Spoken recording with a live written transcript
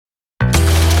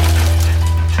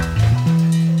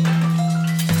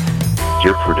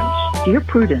Dear Prudence. Dear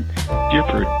Prudence. Dear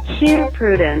Prudence. Dear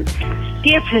Prudence.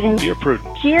 Dear Prudence. Dear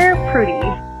Prudence. Dear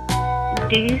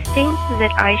Prudy. Do you think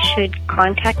that I should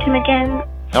contact him again?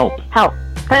 Help. Help.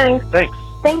 Thanks. Thanks.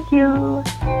 Thank you.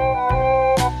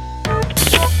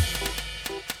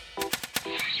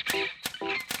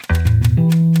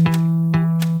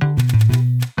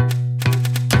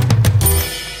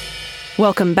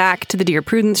 Welcome back to the Dear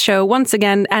Prudence Show once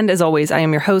again, and as always, I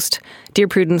am your host, Dear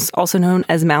Prudence, also known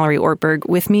as Mallory Ortberg.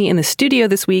 With me in the studio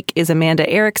this week is Amanda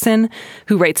Erickson,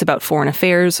 who writes about foreign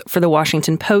affairs for The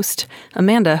Washington Post.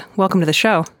 Amanda, welcome to the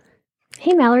show.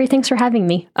 Hey, Mallory, thanks for having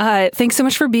me. Thanks so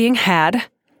much for being had.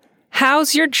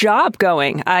 How's your job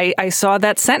going? I saw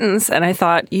that sentence, and I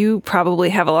thought you probably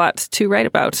have a lot to write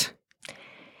about.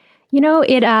 You know,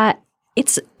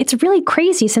 it's really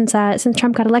crazy since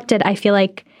Trump got elected. I feel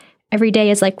like every day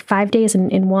is like 5 days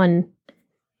in one.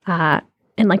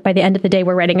 And like by the end of the day,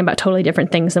 we're writing about totally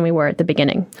different things than we were at the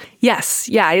beginning. Yes.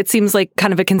 Yeah. It seems like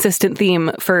kind of a consistent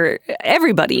theme for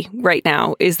everybody right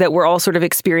now is that we're all sort of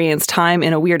experience time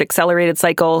in a weird accelerated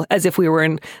cycle as if we were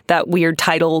in that weird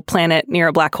tidal planet near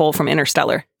a black hole from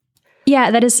Interstellar. Yeah,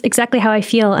 that is exactly how I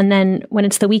feel. And then when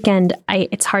it's the weekend,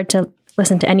 it's hard to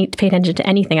pay attention to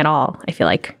anything at all, I feel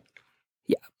like.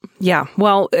 Yeah.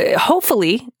 Well,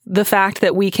 hopefully the fact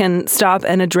that we can stop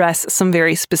and address some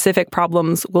very specific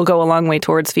problems will go a long way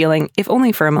towards feeling, if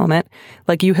only for a moment,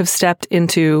 like you have stepped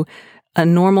into a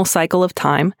normal cycle of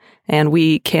time and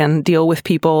we can deal with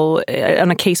people on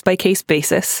a case-by-case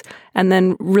basis and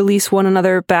then release one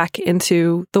another back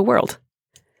into the world.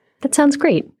 That sounds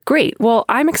great. Great. Well,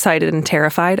 I'm excited and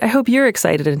terrified. I hope you're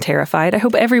excited and terrified. I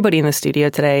hope everybody in the studio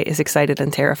today is excited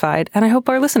and terrified. And I hope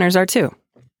our listeners are too.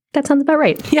 That sounds about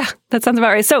right. Yeah, that sounds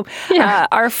about right. So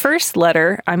our first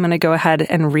letter, I'm going to go ahead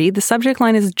and read. The subject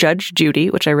line is Judge Judy,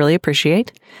 which I really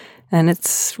appreciate. And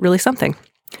it's really something.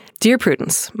 Dear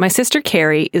Prudence, my sister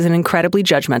Carrie is an incredibly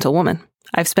judgmental woman.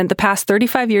 I've spent the past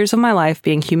 35 years of my life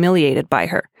being humiliated by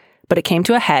her. But it came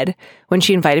to a head when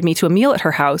she invited me to a meal at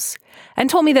her house and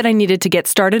told me that I needed to get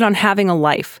started on having a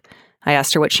life. I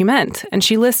asked her what she meant, and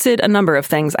she listed a number of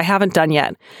things I haven't done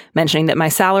yet, mentioning that my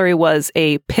salary was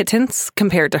a pittance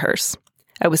compared to hers.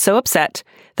 I was so upset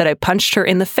that I punched her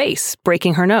in the face,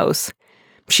 breaking her nose.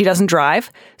 She doesn't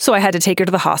drive, so I had to take her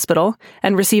to the hospital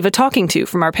and receive a talking to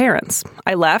from our parents.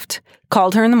 I left,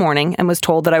 called her in the morning, and was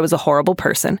told that I was a horrible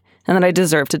person and that I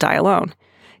deserved to die alone.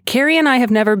 Carrie and I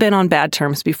have never been on bad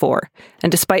terms before,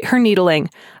 and despite her needling,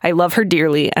 I love her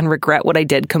dearly and regret what I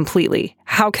did completely.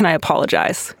 How can I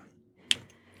apologize?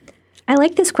 I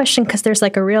like this question because there's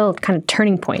like a real kind of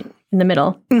turning point in the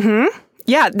middle. Mm-hmm.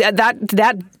 Yeah,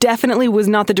 that definitely was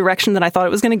not the direction that I thought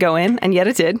it was going to go in, and yet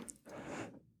it did.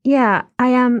 Yeah,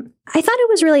 I thought it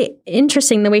was really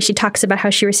interesting the way she talks about how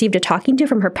she received a talking to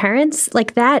from her parents.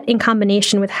 Like that in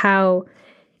combination with how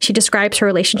she describes her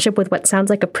relationship with what sounds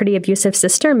like a pretty abusive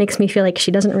sister makes me feel like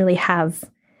she doesn't really have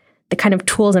the kind of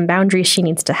tools and boundaries she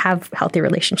needs to have healthy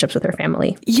relationships with her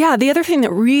family. Yeah, the other thing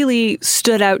that really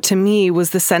stood out to me was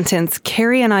the sentence,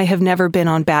 Carrie and I have never been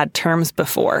on bad terms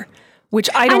before, which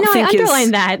I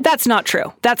underlined that. That's not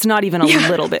true. That's not even a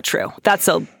little bit true. That's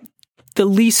the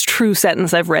least true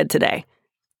sentence I've read today.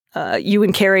 You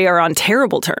and Carrie are on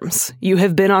terrible terms. You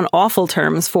have been on awful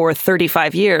terms for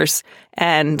 35 years,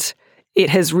 and it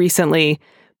has recently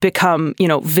become,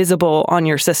 visible on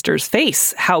your sister's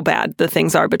face how bad the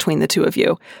things are between the two of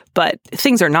you. But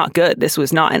things are not good. This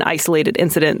was not an isolated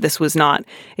incident. This was not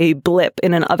a blip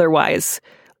in an otherwise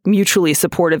mutually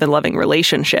supportive and loving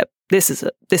relationship. This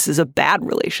is a bad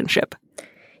relationship.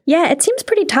 Yeah, it seems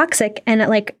pretty toxic. And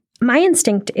my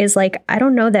instinct is I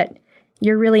don't know that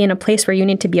you're really in a place where you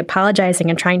need to be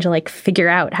apologizing and trying to figure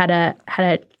out how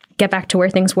to get back to where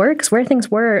things were. Because where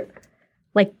things were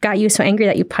got you so angry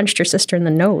that you punched your sister in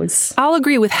the nose. I'll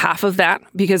agree with half of that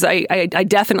because I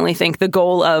definitely think the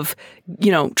goal of,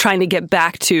 trying to get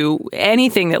back to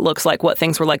anything that looks like what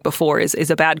things were like before is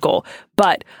a bad goal.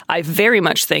 But I very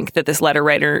much think that this letter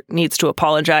writer needs to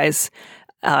apologize.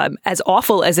 As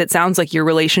awful as it sounds like your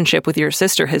relationship with your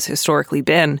sister has historically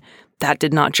been, that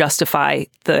did not justify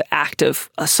the act of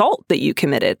assault that you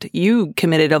committed. You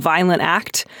committed a violent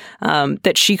act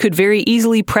that she could very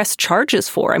easily press charges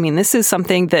for. I mean, this is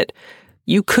something that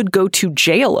you could go to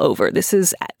jail over. This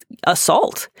is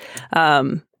assault.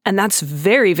 And that's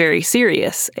very, very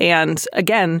serious. And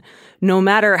again, no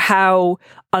matter how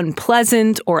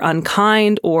unpleasant or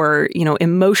unkind or,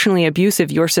 emotionally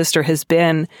abusive your sister has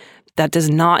been, that does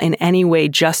not in any way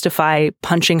justify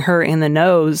punching her in the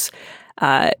nose.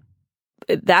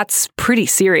 That's pretty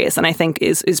serious, and I think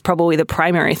is probably the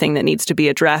primary thing that needs to be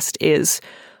addressed is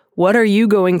What are you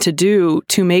going to do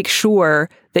to make sure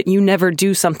that you never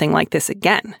do something like this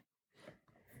again?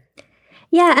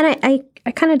 Yeah, and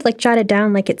I kind of like jotted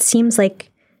down, like, it seems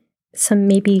like some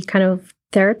maybe kind of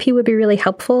therapy would be really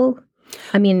helpful.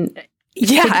 I mean,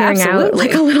 yeah, figuring absolutely. out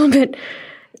like a little bit,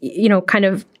 kind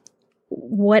of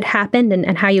what happened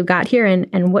and how you got here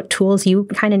and what tools you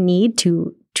kind of need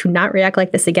to not react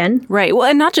like this again. Right. Well,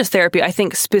 and not just therapy, I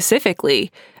think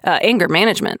specifically anger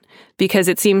management, because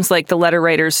it seems like the letter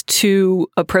writer's two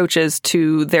approaches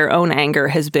to their own anger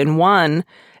has been one,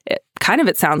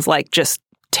 it sounds like just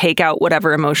take out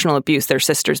whatever emotional abuse their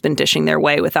sister's been dishing their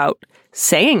way without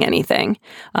saying anything,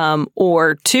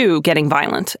 or two, getting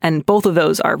violent. And both of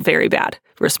those are very bad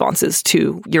responses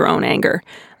to your own anger.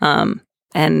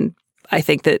 And I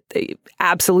think that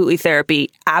absolutely therapy,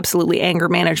 absolutely anger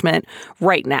management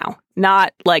right now.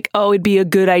 Not like, oh, it'd be a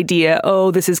good idea.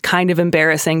 Oh, this is kind of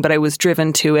embarrassing, but I was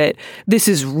driven to it. This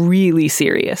is really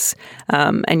serious.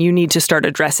 And you need to start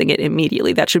addressing it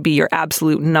immediately. That should be your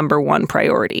absolute number one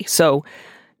priority. So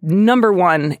number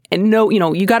one, and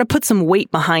you got to put some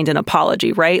weight behind an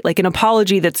apology, right? Like an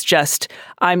apology that's just,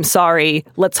 I'm sorry,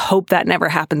 let's hope that never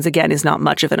happens again is not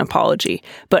much of an apology.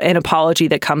 But an apology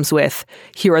that comes with,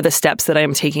 here are the steps that I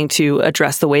am taking to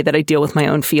address the way that I deal with my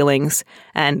own feelings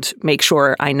and make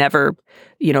sure I never,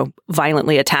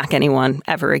 violently attack anyone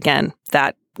ever again.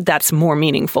 That's more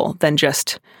meaningful than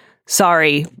just,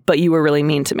 sorry, but you were really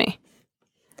mean to me.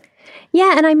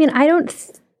 Yeah, and I mean, I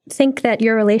don't think that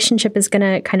your relationship is going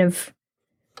to kind of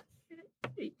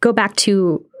go back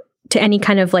to any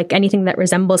kind of like anything that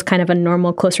resembles kind of a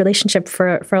normal close relationship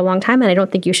for a long time. And I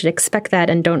don't think you should expect that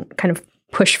and don't kind of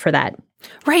push for that.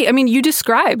 Right. I mean, you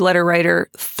describe, letter writer,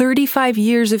 35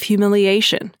 years of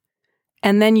humiliation.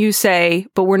 And then you say,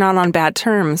 but we're not on bad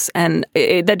terms. And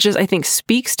that just, I think,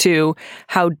 speaks to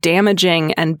how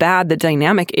damaging and bad the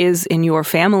dynamic is in your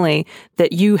family,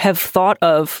 that you have thought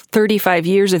of 35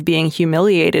 years of being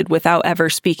humiliated without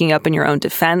ever speaking up in your own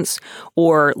defense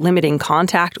or limiting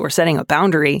contact or setting a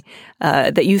boundary,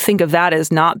 that you think of that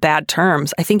as not bad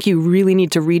terms. I think you really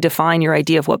need to redefine your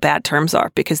idea of what bad terms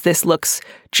are, because this looks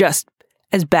just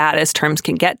as bad as terms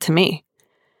can get to me.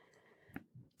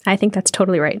 I think that's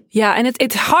totally right. Yeah, and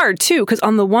it's hard, too, because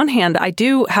on the one hand, I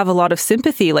do have a lot of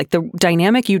sympathy. Like the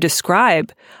dynamic you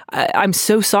describe, I'm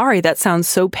so sorry. That sounds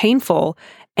so painful.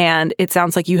 And it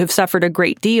sounds like you have suffered a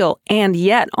great deal. And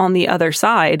yet, on the other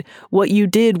side, what you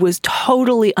did was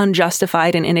totally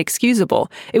unjustified and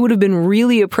inexcusable. It would have been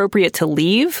really appropriate to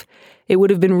leave. It would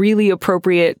have been really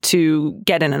appropriate to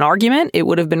get in an argument. It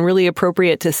would have been really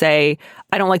appropriate to say,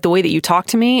 I don't like the way that you talk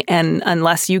to me, and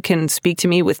unless you can speak to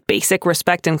me with basic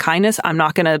respect and kindness, I'm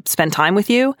not going to spend time with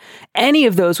you. Any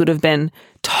of those would have been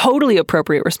totally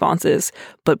appropriate responses.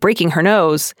 But breaking her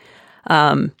nose,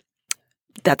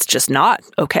 that's just not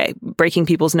okay. Breaking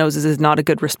people's noses is not a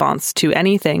good response to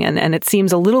anything. And it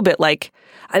seems a little bit like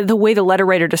the way the letter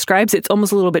writer describes it, it's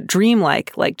almost a little bit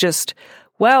dreamlike, like just,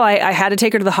 well, I had to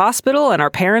take her to the hospital and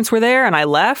our parents were there and I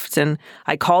left and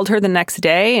I called her the next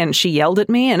day and she yelled at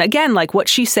me. And again, like what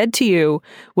she said to you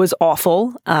was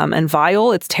awful and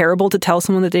vile. It's terrible to tell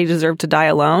someone that they deserve to die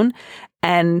alone.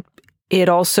 And it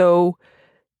also,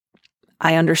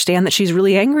 I understand that she's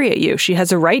really angry at you. She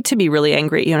has a right to be really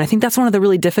angry at you. And I think that's one of the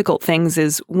really difficult things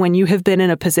is when you have been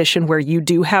in a position where you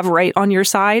do have right on your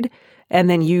side and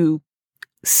then you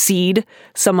cede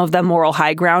some of the moral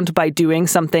high ground by doing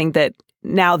something that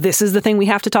now this is the thing we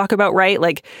have to talk about, right?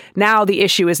 Like now the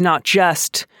issue is not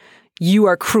just you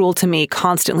are cruel to me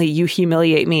constantly, you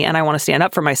humiliate me, and I want to stand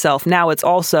up for myself. Now it's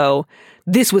also,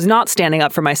 this was not standing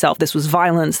up for myself. This was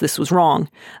violence. This was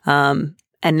wrong. And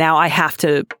now I have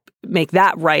to make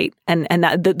that right. And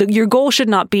that your goal should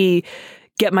not be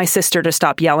get my sister to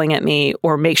stop yelling at me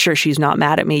or make sure she's not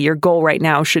mad at me. Your goal right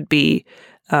now should be,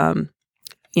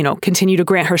 continue to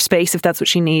grant her space if that's what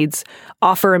she needs,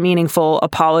 offer a meaningful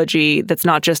apology that's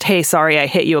not just, hey, sorry, I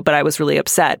hit you, but I was really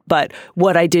upset. But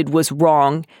what I did was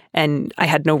wrong and I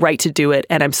had no right to do it.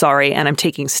 And I'm sorry. And I'm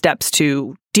taking steps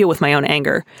to deal with my own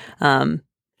anger. And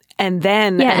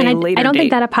then I don't date,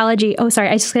 think that apology. Oh, sorry.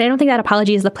 I don't think that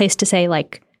apology is the place to say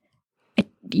like,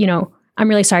 I'm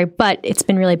really sorry, but it's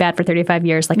been really bad for 35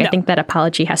 years. Like, no. I think that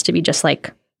apology has to be just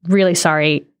like, really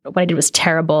sorry. What I did was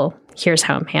terrible. Here's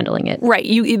how I'm handling it. Right.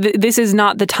 This is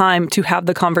not the time to have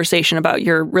the conversation about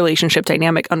your relationship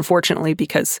dynamic, unfortunately,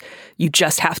 because you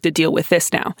just have to deal with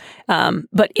this now.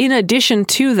 But in addition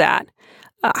to that,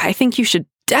 I think you should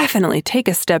definitely take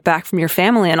a step back from your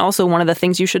family. And also one of the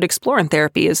things you should explore in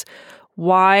therapy is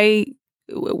why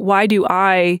do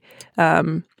I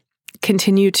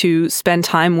continue to spend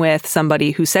time with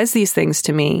somebody who says these things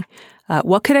to me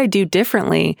What could I do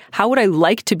differently? How would I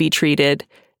like to be treated?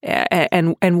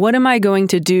 And what am I going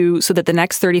to do so that the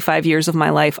next 35 years of my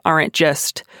life aren't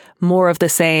just more of the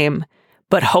same,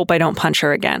 but hope I don't punch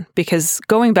her again? Because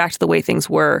going back to the way things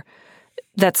were,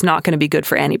 that's not going to be good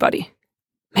for anybody.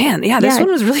 Man, this one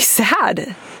was really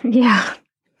sad. Yeah.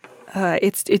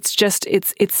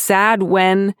 It's sad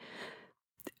when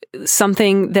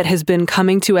something that has been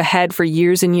coming to a head for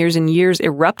years and years and years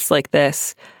erupts like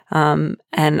this. And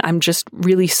I'm just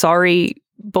really sorry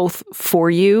both for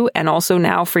you and also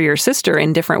now for your sister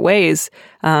in different ways.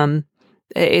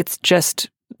 It's just,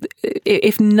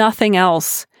 if nothing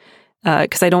else,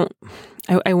 because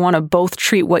I want to both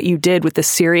treat what you did with the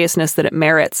seriousness that it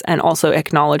merits and also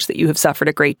acknowledge that you have suffered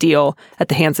a great deal at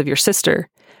the hands of your sister.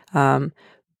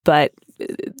 But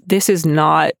this is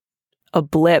not a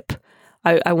blip.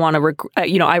 I want to,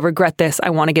 I regret this. I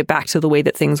want to get back to the way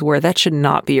that things were. That should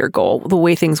not be your goal. The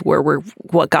way things were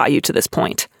what got you to this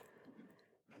point.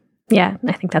 Yeah,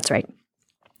 I think that's right.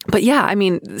 But yeah, I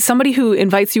mean, somebody who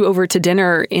invites you over to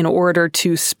dinner in order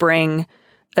to spring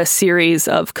a series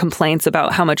of complaints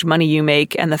about how much money you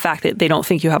make and the fact that they don't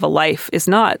think you have a life is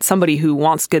not somebody who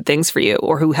wants good things for you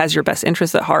or who has your best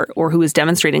interests at heart or who is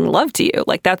demonstrating love to you.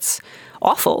 Like, that's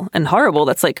awful and horrible.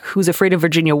 That's like Who's Afraid of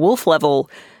Virginia Woolf level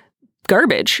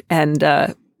garbage. And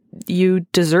you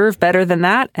deserve better than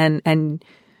that. And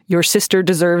your sister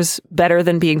deserves better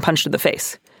than being punched in the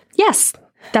face. Yes.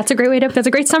 That's a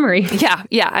great summary.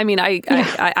 Yeah. I mean,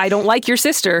 I don't like your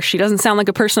sister. She doesn't sound like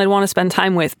a person I'd want to spend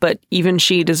time with, but even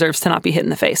she deserves to not be hit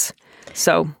in the face.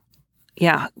 So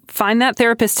yeah, find that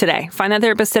therapist today. Find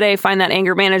that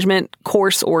anger management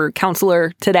course or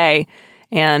counselor today,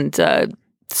 and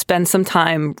spend some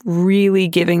time really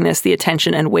giving this the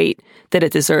attention and weight that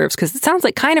it deserves. Because it sounds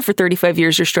like kind of for 35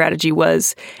 years, your strategy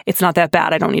was, it's not that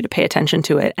bad. I don't need to pay attention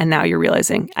to it. And now you're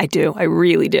realizing, I do. I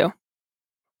really do.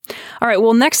 All right.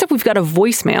 Well, next up, we've got a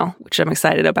voicemail, which I'm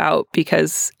excited about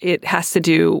because it has to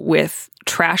do with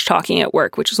trash talking at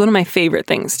work, which is one of my favorite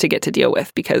things to get to deal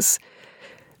with because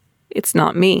it's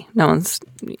not me.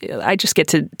 I just get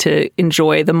to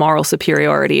enjoy the moral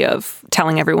superiority of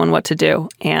telling everyone what to do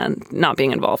and not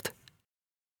being involved.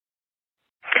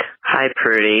 Hi,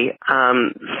 Prudy.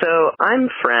 So I'm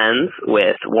friends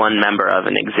with one member of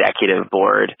an executive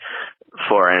board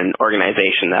for an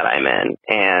organization that I'm in,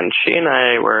 and she and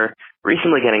I were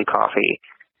recently getting coffee,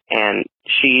 and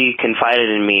she confided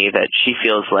in me that she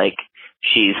feels like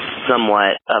she's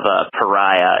somewhat of a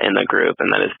pariah in the group, and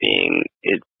that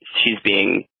she's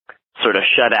being sort of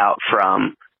shut out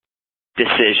from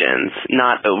decisions,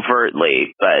 not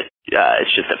overtly, but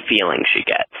it's just a feeling she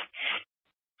gets.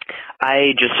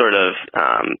 I just sort of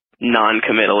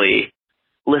non-committally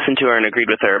listened to her and agreed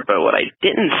with her, but what I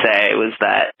didn't say was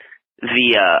that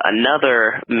via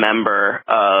another member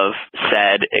of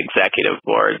said executive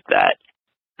board that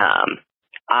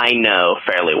I know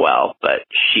fairly well, but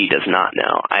she does not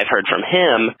know. I've heard from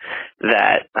him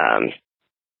that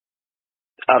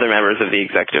other members of the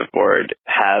executive board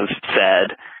have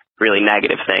said really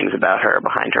negative things about her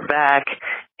behind her back,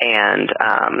 and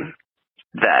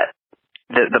that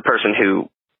the person who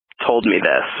told me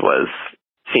this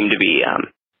seemed to be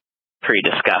pretty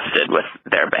disgusted with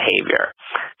their behavior.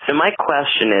 So my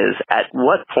question is, at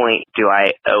what point do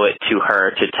I owe it to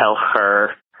her to tell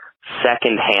her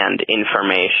secondhand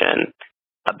information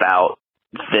about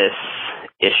this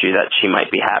issue that she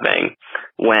might be having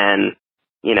when,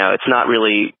 it's not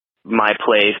really my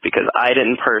place because I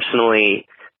didn't personally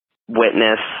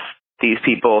witness these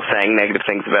people saying negative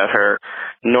things about her,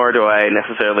 nor do I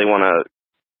necessarily want to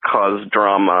cause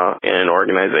drama in an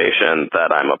organization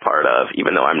that I'm a part of,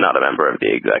 even though I'm not a member of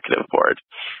the executive board.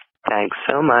 Thanks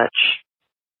so much.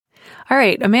 All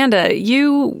right, Amanda,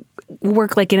 you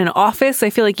work like in an office. I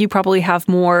feel like you probably have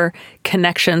more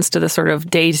connections to the sort of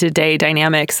day-to-day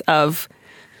dynamics of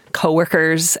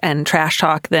coworkers and trash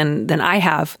talk than I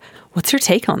have. What's your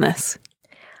take on this?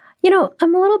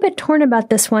 I'm a little bit torn about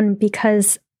this one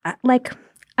because, I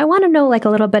want to know a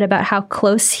little bit about how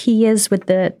close he is with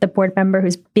the board member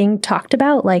who's being talked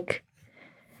about.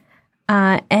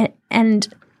 And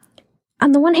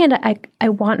on the one hand, I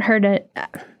want her to,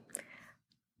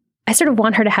 I sort of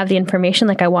want her to have the information.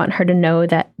 I want her to know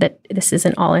that this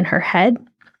isn't all in her head.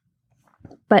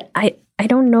 But I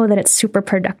don't know that it's super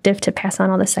productive to pass on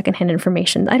all the secondhand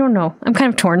information. I don't know. I'm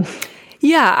kind of torn.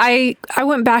 Yeah, I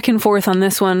went back and forth on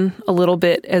this one a little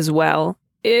bit as well,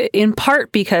 in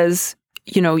part because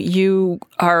you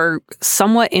are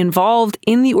somewhat involved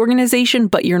in the organization,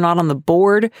 but you're not on the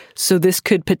board. So this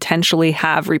could potentially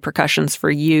have repercussions for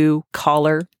you,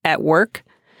 caller, at work.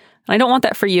 And I don't want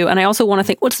that for you. And I also want to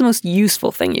think, what's the most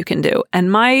useful thing you can do?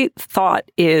 And my thought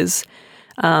is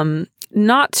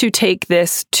not to take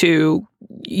this to,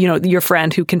 your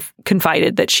friend who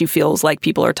confided that she feels like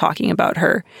people are talking about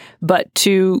her, but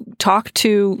to talk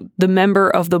to the member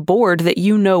of the board that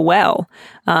you know well,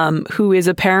 who is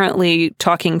apparently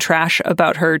talking trash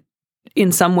about her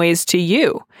in some ways to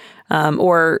you. I'm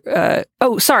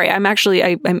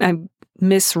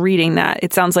misreading that.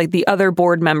 It sounds like the other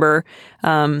board member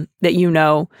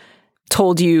that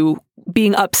told you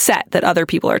being upset that other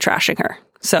people are trashing her.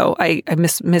 So I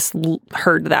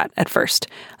misheard that at first.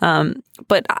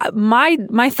 But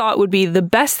my thought would be the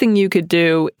best thing you could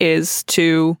do is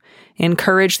to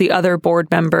encourage the other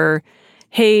board member,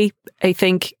 hey, I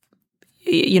think,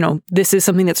 this is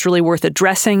something that's really worth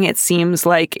addressing. It seems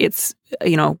like it's,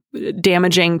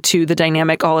 damaging to the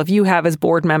dynamic all of you have as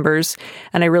board members.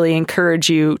 And I really encourage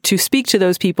you to speak to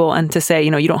those people and to say,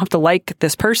 you don't have to like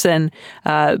this person,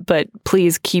 but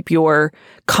please keep your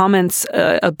comments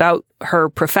about her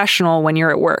professional when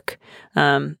you're at work.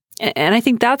 And I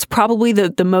think that's probably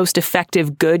the most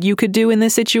effective good you could do in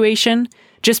this situation,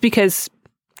 just because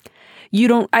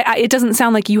it doesn't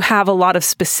sound like you have a lot of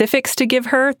specifics to give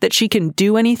her that she can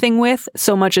do anything with,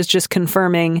 so much as just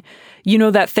confirming,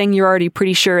 that thing you're already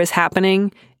pretty sure is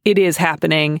happening. It is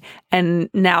happening. And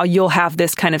now you'll have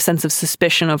this kind of sense of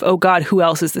suspicion of, oh God, who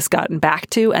else has this gotten back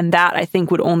to? And that, I think,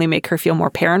 would only make her feel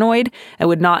more paranoid and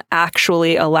would not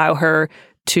actually allow her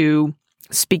to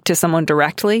speak to someone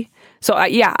directly. So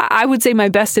I would say my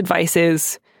best advice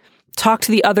is talk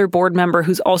to the other board member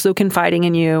who's also confiding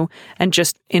in you and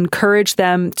just encourage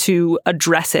them to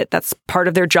address it. That's part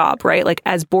of their job, right? Like,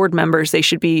 as board members, they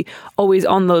should be always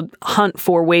on the hunt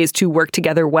for ways to work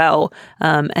together well,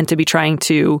 and to be trying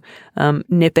to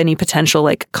nip any potential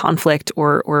conflict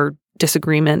or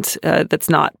disagreement that's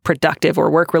not productive or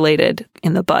work related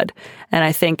in the bud. And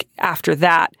I think after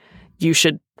that, you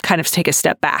should kind of take a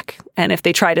step back. And if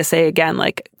they try to say again,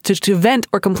 to vent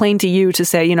or complain to you, to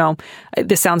say,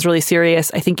 this sounds really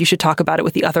serious, I think you should talk about it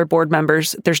with the other board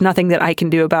members. There's nothing that I can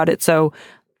do about it. So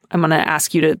I'm going to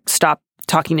ask you to stop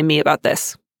talking to me about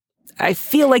this. I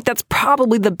feel like that's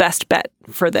probably the best bet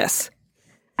for this.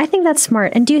 I think that's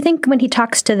smart. And do you think when he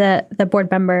talks to the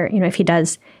board member, if he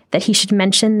does, that he should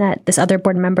mention that this other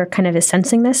board member kind of is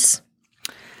sensing this?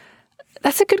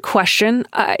 That's a good question.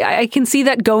 I can see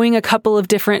that going a couple of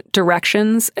different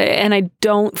directions, and I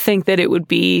don't think that it would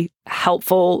be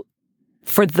helpful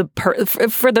for the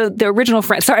original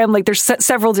friend. Sorry, there's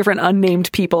several different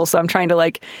unnamed people, so I'm trying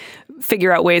to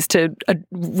figure out ways to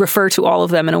refer to all of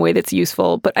them in a way that's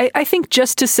useful. But I think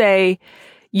just to say,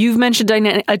 you've mentioned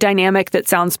a dynamic that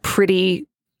sounds pretty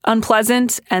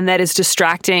unpleasant and that is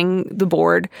distracting the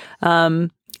board.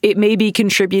 It may be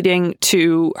contributing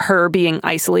to her being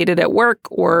isolated at work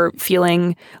or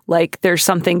feeling like there's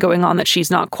something going on that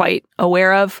she's not quite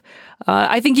aware of.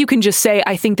 I think you can just say,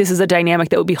 I think this is a dynamic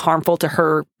that would be harmful to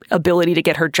her ability to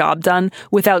get her job done,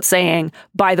 without saying,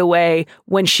 by the way,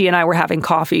 when she and I were having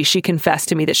coffee, she confessed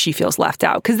to me that she feels left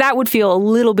out. Because that would feel a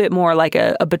little bit more like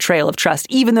a betrayal of trust,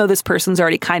 even though this person's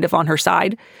already kind of on her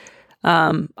side.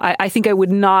 I think I would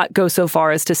not go so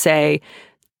far as to say,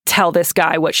 tell this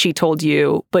guy what she told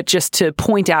you, but just to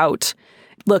point out,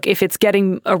 look, if it's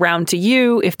getting around to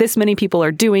you, if this many people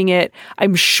are doing it,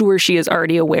 I'm sure she is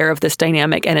already aware of this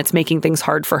dynamic and it's making things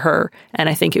hard for her. And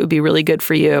I think it would be really good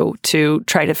for you to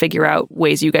try to figure out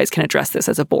ways you guys can address this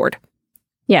as a board.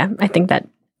 Yeah, I think that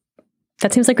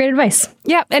seems like great advice.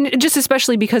 Yeah. And just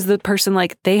especially because the person,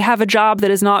 they have a job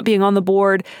that is not being on the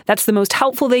board. That's the most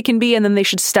helpful they can be. And then they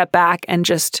should step back and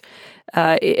just,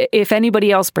 if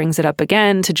anybody else brings it up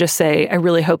again, to just say, I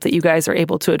really hope that you guys are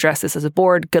able to address this as a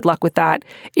board. Good luck with that.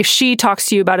 If she talks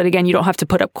to you about it again, you don't have to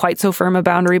put up quite so firm a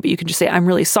boundary, but you can just say, I'm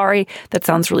really sorry. That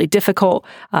sounds really difficult.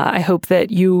 I hope that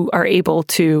you are able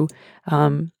to,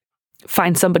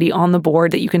 find somebody on the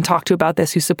board that you can talk to about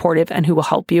this who's supportive and who will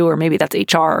help you, or maybe that's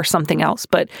HR or something else.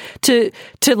 But to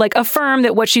affirm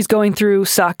that what she's going through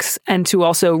sucks, and to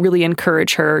also really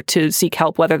encourage her to seek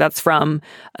help, whether that's from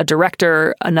a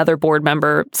director, another board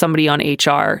member, somebody on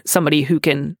HR, somebody who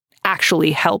can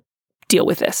actually help deal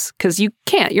with this. Because you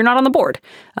can't, you're not on the board.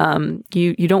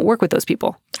 You don't work with those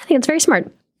people. I think it's very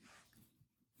smart.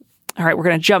 All right, we're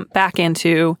going to jump back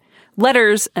into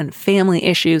letters and family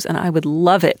issues, and I would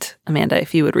love it, Amanda,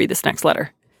 if you would read this next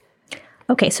letter.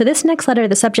 Okay, so this next letter,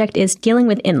 the subject is dealing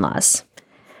with in-laws.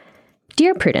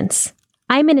 Dear Prudence,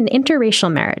 I'm in an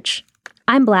interracial marriage.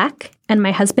 I'm Black, and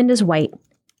my husband is white,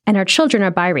 and our children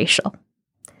are biracial.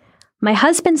 My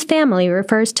husband's family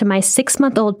refers to my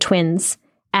 6-month-old twins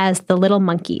as the little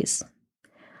monkeys.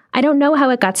 I don't know how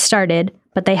it got started,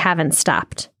 but they haven't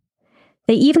stopped.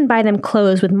 They even buy them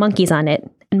clothes with monkeys on it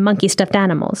and monkey stuffed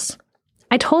animals.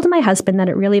 I told my husband that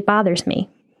it really bothers me.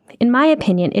 In my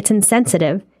opinion, it's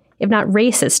insensitive, if not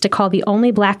racist, to call the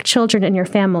only black children in your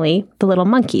family the little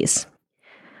monkeys.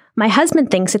 My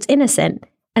husband thinks it's innocent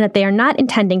and that they are not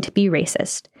intending to be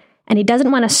racist, and he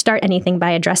doesn't want to start anything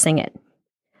by addressing it.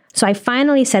 So I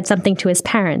finally said something to his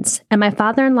parents, and my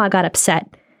father-in-law got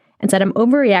upset and said I'm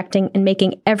overreacting and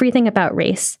making everything about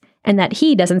race, and that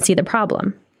he doesn't see the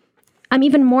problem. I'm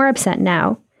even more upset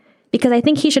now, because I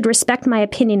think he should respect my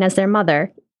opinion as their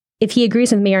mother, if he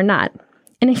agrees with me or not.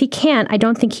 And if he can't, I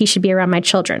don't think he should be around my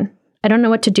children. I don't know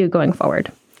what to do going forward.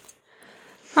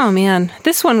 Oh man,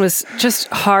 this one was just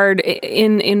hard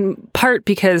in part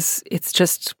because it's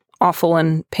just awful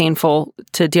and painful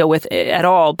to deal with at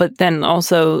all, but then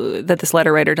also that this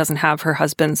letter writer doesn't have her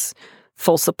husband's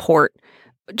full support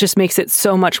just makes it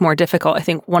so much more difficult. I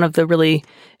think one of the really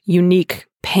unique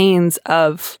pains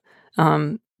of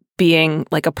being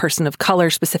like a person of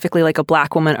color, specifically like a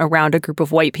Black woman around a group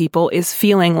of white people, is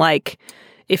feeling like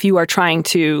if you are trying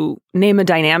to name a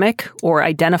dynamic or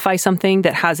identify something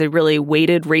that has a really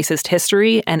weighted racist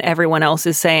history and everyone else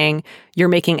is saying you're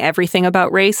making everything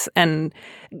about race, and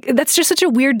that's just such a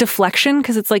weird deflection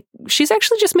because it's like she's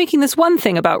actually just making this one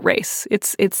thing about race.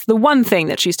 It's the one thing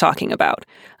that she's talking about.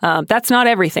 That's not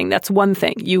everything. That's one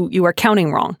thing. You are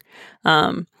counting wrong.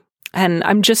 And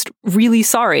I'm just really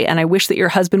sorry. And I wish that your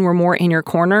husband were more in your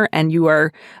corner and you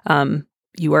are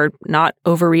not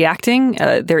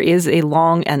overreacting. There is a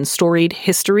long and storied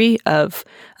history of,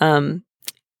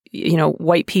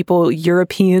 white people,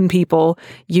 European people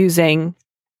using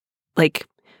like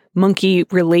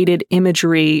monkey-related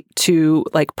imagery to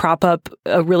like prop up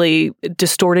a really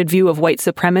distorted view of white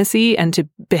supremacy and to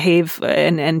behave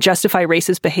and justify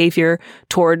racist behavior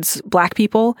towards Black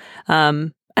people.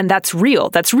 And that's real.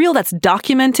 That's real. That's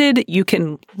documented. You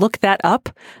can look that up.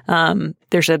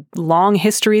 There's a long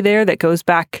history there that goes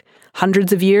back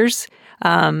hundreds of years.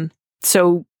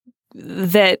 So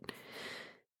that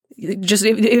just,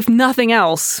 if nothing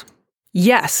else,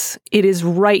 yes, it is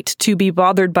right to be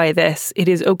bothered by this. It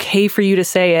is okay for you to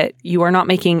say it. You are not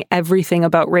making everything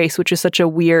about race, which is such a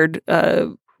weird,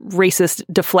 racist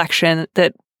deflection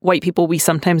that white people, we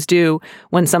sometimes do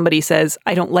when somebody says,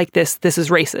 I don't like this, this is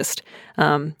racist.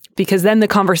 Because then the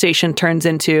conversation turns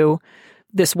into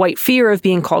this white fear of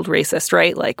being called racist,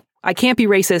 right? Like, I can't be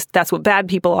racist. That's what bad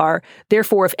people are.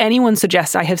 Therefore, if anyone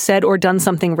suggests I have said or done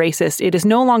something racist, it is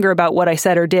no longer about what I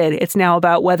said or did. It's now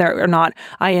about whether or not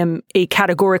I am a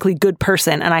categorically good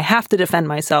person and I have to defend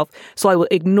myself. So I will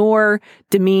ignore,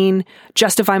 demean,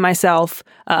 justify myself,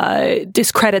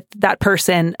 discredit that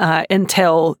person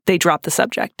until they drop the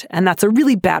subject. And that's a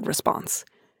really bad response.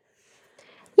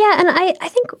 Yeah, and I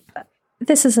think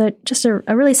this is just a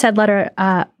really sad letter.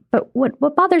 But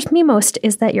what bothers me most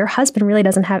is that your husband really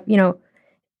doesn't have,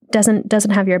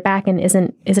 doesn't have your back and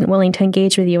isn't willing to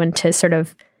engage with you and to sort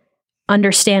of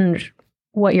understand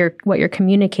what you're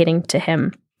communicating to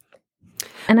him.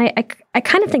 And I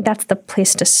kind of think that's the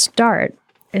place to start,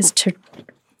 is to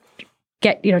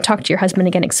get, talk to your husband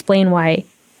again, explain why,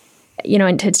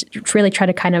 and to really try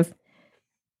to kind of,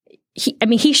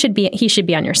 he should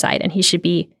be on your side, and he should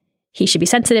be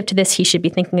sensitive to this. He should be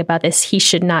thinking about this. He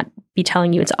should not be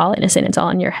telling you it's all innocent. It's all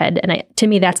in your head. And to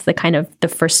me, that's the kind of the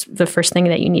first thing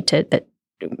that you need to,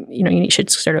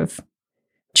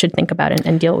 should think about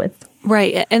and deal with.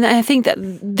 Right. And I think that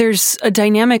there's a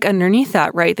dynamic underneath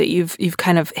that, right, that you've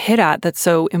kind of hit at that's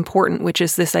so important, which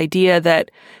is this idea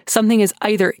that something is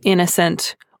either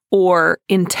innocent or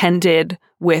intended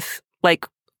with like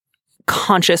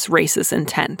conscious racist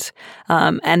intent.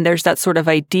 And there's that sort of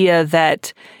idea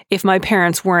that if my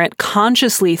parents weren't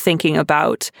consciously thinking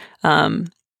about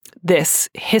this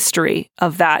history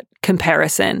of that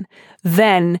comparison,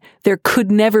 then there could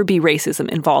never be racism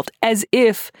involved. As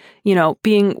if,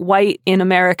 being white in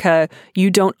America,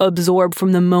 you don't absorb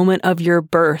from the moment of your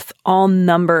birth all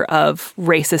number of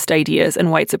racist ideas and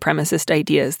white supremacist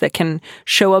ideas that can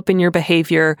show up in your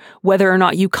behavior, whether or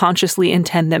not you consciously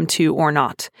intend them to or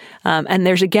not. And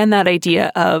there's again that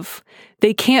idea of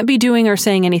they can't be doing or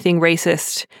saying anything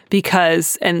racist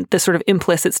because, and the sort of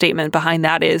implicit statement behind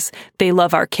that is they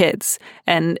love our kids.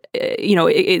 And,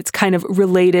 it's kind of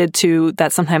related to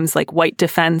that sometimes like white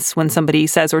defense when somebody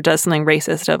says or does something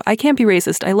racist of, I can't be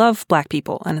racist. I love Black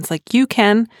people. And it's like, you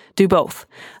can do both.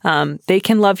 They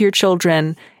can love your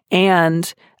children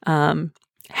and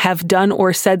have done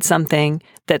or said something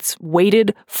that's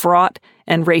weighted, fraught,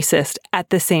 and racist at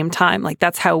the same time. Like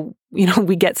that's how,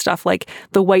 we get stuff like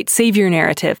the white savior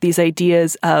narrative, these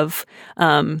ideas of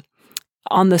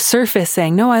on the surface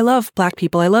saying, no, I love Black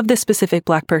people. I love this specific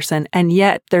Black person. And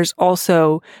yet there's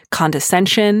also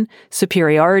condescension,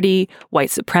 superiority, white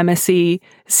supremacy,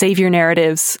 savior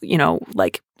narratives,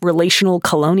 like relational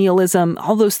colonialism.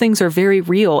 All those things are very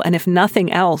real. And if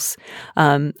nothing else,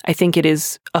 I think it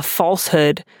is a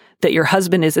falsehood that your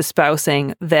husband is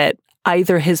espousing that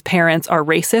either his parents are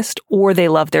racist or they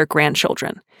love their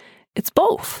grandchildren. It's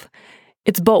both.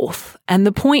 It's both. And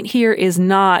the point here is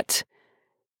not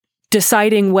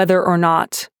deciding whether or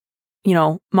not,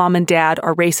 mom and dad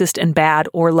are racist and bad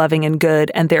or loving and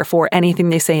good, and therefore anything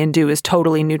they say and do is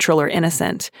totally neutral or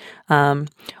innocent.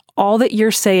 All that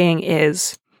you're saying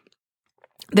is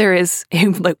there is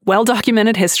a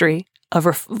well-documented history of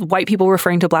white people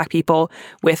referring to Black people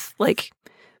with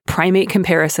primate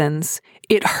comparisons.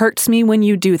 It hurts me when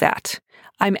you do that.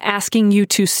 I'm asking you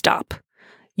to stop.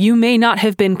 You may not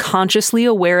have been consciously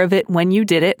aware of it when you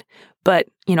did it, but,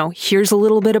 here's a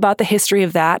little bit about the history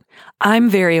of that. I'm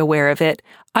very aware of it.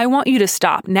 I want you to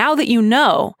stop. Now that you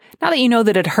know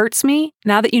that it hurts me,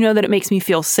 now that you know that it makes me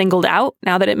feel singled out,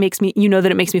 now that it makes me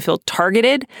feel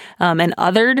targeted and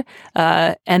othered,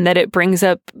 and that it brings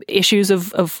up issues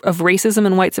of racism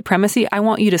and white supremacy, I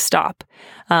want you to stop.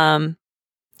 Can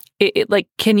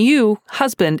you,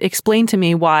 husband, explain to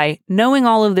me why, knowing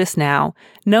all of this now,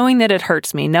 knowing that it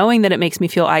hurts me, knowing that it makes me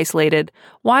feel isolated,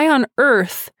 why on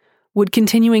earth would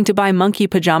continuing to buy monkey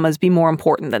pajamas be more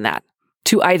important than that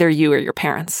to either you or your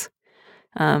parents?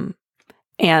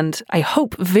 And I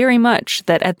hope very much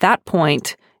that at that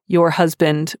point, your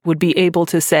husband would be able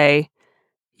to say,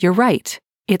 you're right,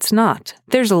 it's not.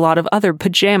 There's a lot of other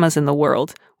pajamas in the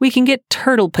world. We can get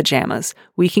turtle pajamas.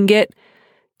 We can get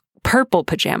purple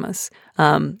pajamas.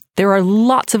 There are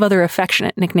lots of other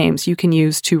affectionate nicknames you can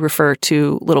use to refer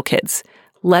to little kids.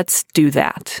 Let's do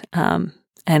that. And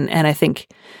I think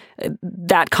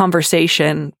that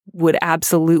conversation would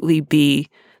absolutely be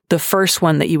the first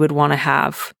one that you would want to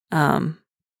have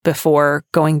before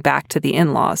going back to the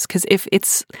in-laws. Because if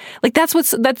it's that's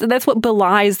what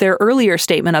belies their earlier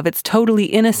statement of it's totally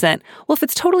innocent. Well, if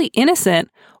it's totally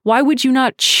innocent, why would you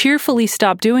not cheerfully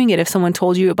stop doing it if someone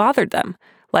told you it bothered them?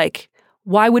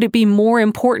 Why would it be more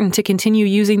important to continue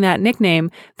using that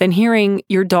nickname than hearing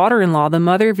your daughter-in-law, the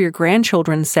mother of your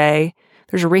grandchildren, say,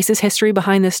 there's a racist history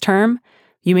behind this term.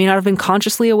 You may not have been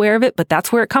consciously aware of it, but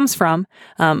that's where it comes from.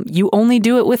 You only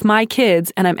do it with my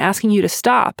kids, and I'm asking you to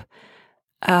stop.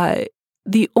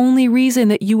 The only reason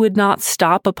that you would not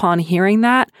stop upon hearing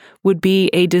that would be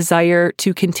a desire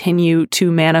to continue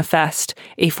to manifest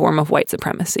a form of white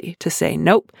supremacy, to say,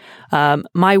 nope,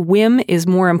 my whim is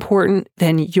more important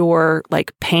than your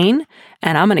pain,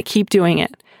 and I'm going to keep doing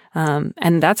it.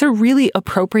 And that's a really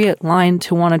appropriate line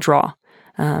to want to draw.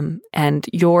 And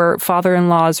your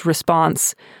father-in-law's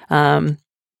response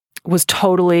was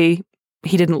totally,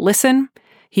 he didn't listen.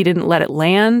 He didn't let it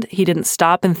land. He didn't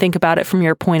stop and think about it from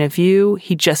your point of view.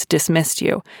 He just dismissed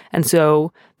you. And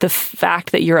so the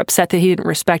fact that you're upset that he didn't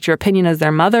respect your opinion as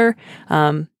their mother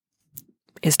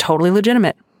is totally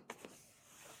legitimate.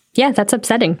 Yeah, that's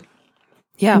upsetting.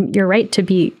 Yeah. You're right to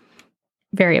be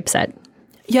very upset.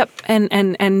 Yep. And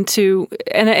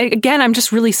again, I'm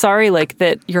just really sorry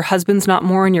that your husband's not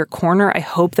more in your corner. I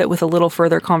hope that with a little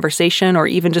further conversation or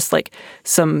even just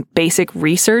some basic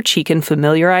research, he can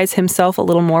familiarize himself a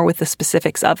little more with the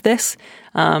specifics of this.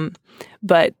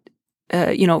 But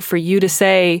for you to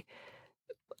say,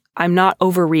 I'm not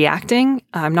overreacting,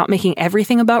 I'm not making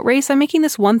everything about race, I'm making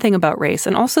this one thing about race.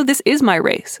 And also this is my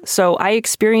race. So I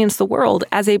experience the world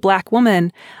as a Black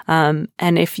woman. And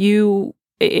if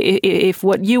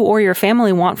what you or your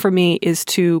family want from me is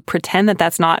to pretend that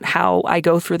that's not how I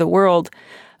go through the world,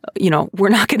 we're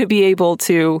not going to be able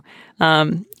to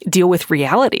deal with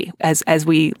reality as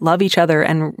we love each other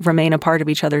and remain a part of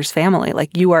each other's family.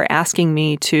 You are asking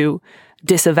me to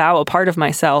disavow a part of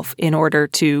myself in order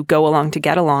to go along to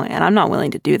get along, and I'm not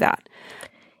willing to do that.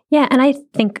 Yeah, and I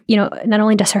think, not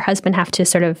only does her husband have to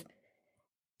sort of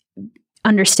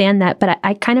understand that, but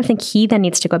I kind of think he then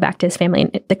needs to go back to his family,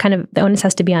 and the onus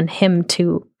has to be on him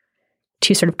to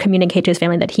sort of communicate to his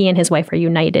family that he and his wife are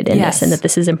united in this, and that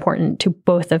this is important to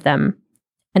both of them,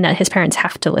 and that his parents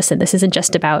have to listen. This isn't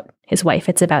just about his wife,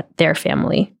 it's about their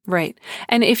family. Right.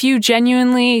 And if you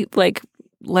genuinely,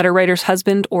 letter writer's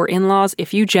husband or in-laws,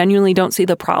 if you genuinely don't see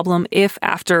the problem, if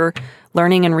after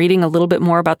learning and reading a little bit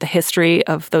more about the history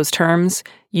of those terms,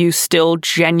 you still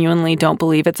genuinely don't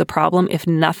believe it's a problem, if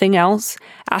nothing else,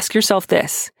 ask yourself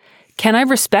this: can I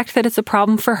respect that it's a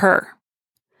problem for her?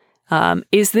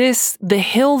 Is this the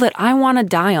hill that I want to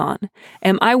die on?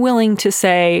 Am I willing to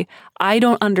say, I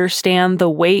don't understand the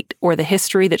weight or the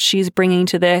history that she's bringing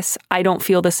to this. I don't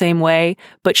feel the same way,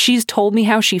 but she's told me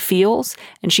how she feels,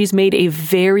 and she's made a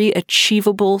very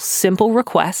achievable, simple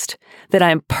request that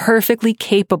I'm perfectly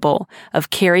capable of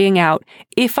carrying out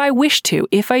if I wish to,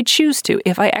 if I choose to,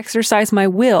 if I exercise my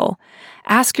will.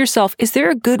 Ask yourself, is there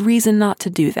a good reason not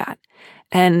to do that?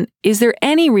 And is there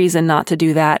any reason not to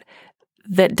do that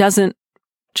that doesn't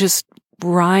just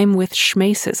rhyme with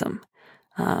schmacism?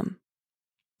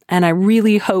 And I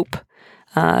really hope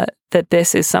that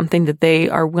this is something that they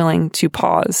are willing to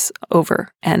pause over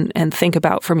and think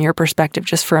about from your perspective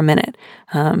just for a minute.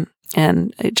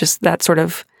 And it just that sort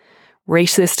of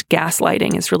racist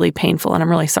gaslighting is really painful. And I'm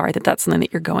really sorry that that's something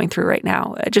that you're going through right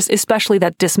now. Just especially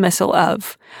that dismissal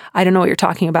of, I don't know what you're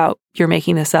talking about. You're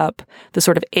making this up. The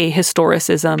sort of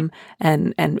ahistoricism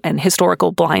and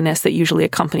historical blindness that usually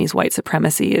accompanies white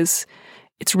supremacy it's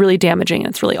really damaging and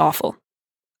it's really awful.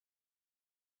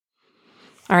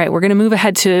 All right, we're going to move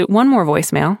ahead to one more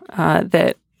voicemail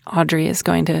that Audrey is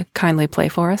going to kindly play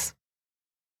for us.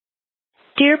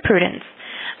 Dear Prudence,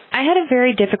 I had a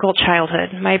very difficult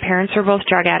childhood. My parents were both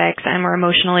drug addicts and were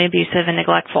emotionally abusive and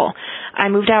neglectful. I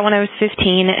moved out when I was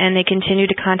 15, and they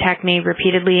continued to contact me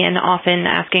repeatedly and often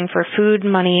asking for food,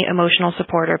 money, emotional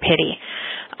support, or pity.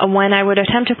 When I would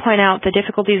attempt to point out the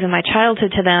difficulties of my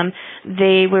childhood to them,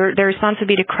 their response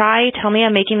would be to cry, tell me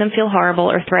I'm making them feel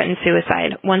horrible, or threaten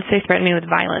suicide. Once they threatened me with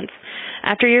violence.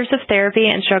 After years of therapy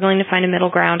and struggling to find a middle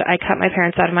ground, I cut my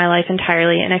parents out of my life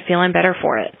entirely, and I feel I'm better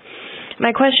for it.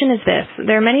 My question is this.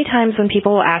 There are many times when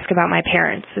people will ask about my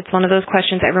parents. It's one of those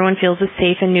questions everyone feels is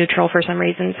safe and neutral for some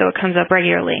reason, so it comes up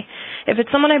regularly. If it's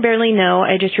someone I barely know,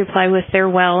 I just reply with they're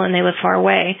well and they live far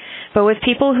away. But with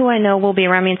people who I know will be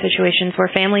around me in situations where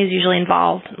family is usually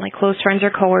involved, like close friends or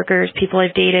coworkers, people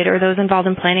I've dated, or those involved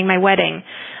in planning my wedding,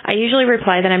 I usually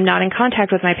reply that I'm not in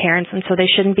contact with my parents and so they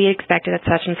shouldn't be expected at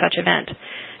such and such event.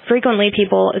 Frequently,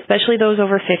 people, especially those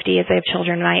over 50, if they have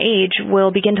children my age,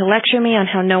 will begin to lecture me on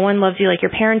how no one loves you like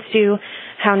your parents do,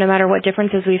 how no matter what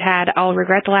differences we've had, I'll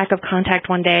regret the lack of contact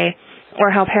one day,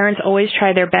 or how parents always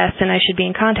try their best and I should be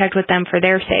in contact with them for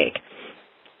their sake.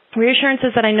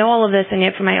 Reassurances that I know all of this, and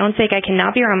yet for my own sake I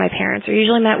cannot be around my parents, are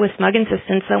usually met with smug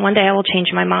insistence that one day I will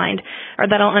change my mind, or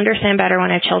that I'll understand better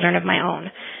when I have children of my own.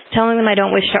 Telling them I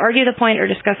don't wish to argue the point or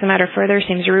discuss the matter further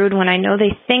seems rude when I know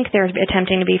they think they're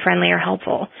attempting to be friendly or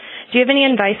helpful. Do you have any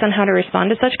advice on how to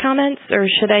respond to such comments,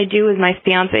 or should I do as my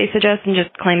fiancé suggests and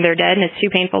just claim they're dead and it's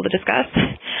too painful to discuss?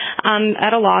 I'm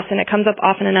at a loss, and it comes up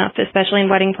often enough, especially in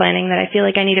wedding planning, that I feel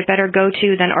like I need a better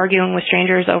go-to than arguing with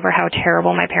strangers over how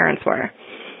terrible my parents were.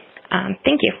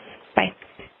 Thank you. Bye.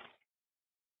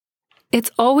 It's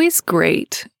always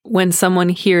great when someone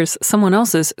hears someone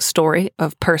else's story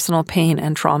of personal pain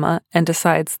and trauma and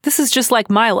decides, this is just like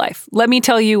my life. Let me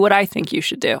tell you what I think you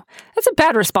should do. That's a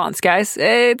bad response, guys.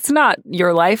 It's not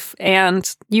your life, and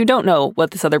you don't know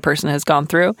what this other person has gone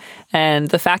through. And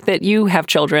the fact that you have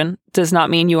children does not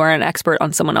mean you are an expert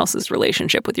on someone else's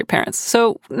relationship with your parents.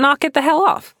 So knock it the hell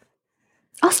off.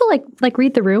 Also, like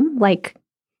read the room. Like,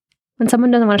 when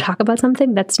someone doesn't want to talk about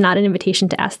something, that's not an invitation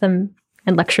to ask them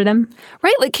and lecture them.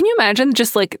 Right? Like, can you imagine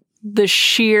just like the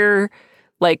sheer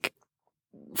like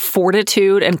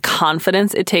fortitude and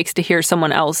confidence it takes to hear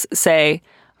someone else say,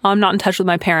 oh, I'm not in touch with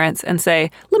my parents, and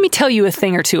say, let me tell you a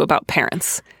thing or two about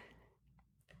parents.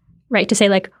 Right. To say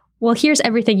like, well, here's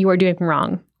everything you are doing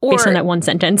wrong based on that one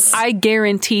sentence. I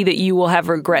guarantee that you will have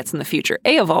regrets in the future.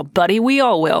 A of all, buddy, we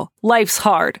all will. Life's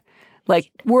hard.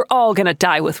 Like, we're all going to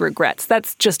die with regrets.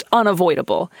 That's just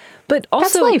unavoidable. But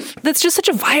also, that's just such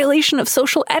a violation of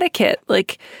social etiquette.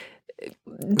 Like,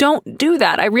 don't do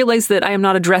that. I realize that I am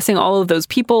not addressing all of those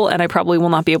people, and I probably will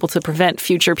not be able to prevent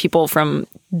future people from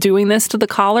doing this to the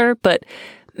caller. But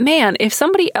man, if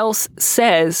somebody else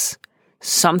says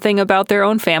something about their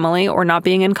own family or not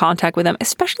being in contact with them,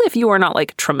 especially if you are not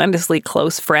like tremendously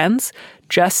close friends,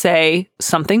 just say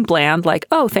something bland like,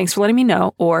 oh, thanks for letting me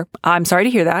know, or I'm sorry to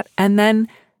hear that, and then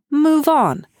move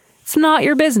on. It's not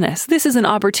your business. This is an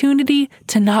opportunity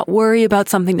to not worry about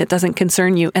something that doesn't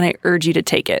concern you, and I urge you to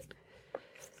take it.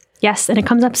 Yes, and it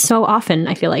comes up so often,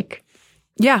 I feel like.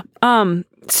 Yeah.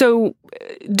 So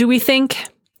do we think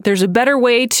there's a better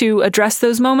way to address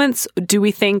those moments? Do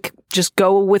we think just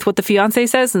go with what the fiancé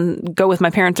says and go with my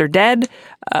parents are dead?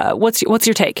 What's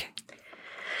your take?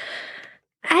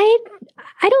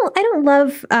 I don't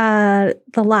love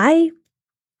the lie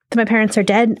that my parents are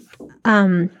dead.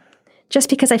 Just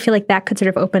because I feel like that could sort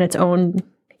of open its own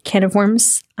can of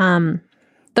worms.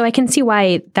 Though I can see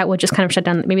why that would just kind of shut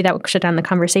down, maybe that would shut down the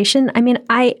conversation. I mean,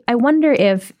 I wonder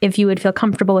if you would feel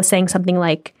comfortable with saying something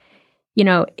like,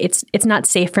 it's not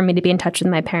safe for me to be in touch with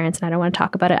my parents and I don't want to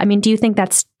talk about it. I mean, do you think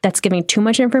that's giving too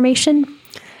much information?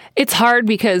 It's hard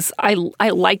because I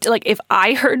liked, like, if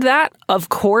I heard that, of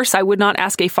course, I would not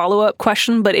ask a follow-up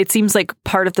question, but it seems like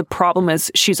part of the problem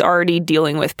is she's already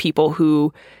dealing with people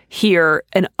who hear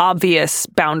an obvious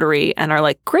boundary and are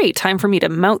like, great, time for me to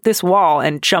mount this wall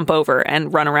and jump over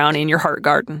and run around in your heart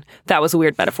garden. That was a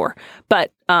weird metaphor.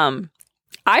 But I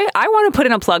want to put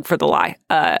in a plug for the lie.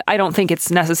 I don't think it's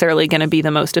necessarily going to be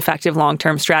the most effective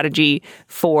long-term strategy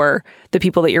for the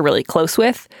people that you're really close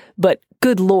with. But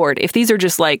good Lord, if these are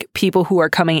just like people who are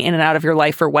coming in and out of your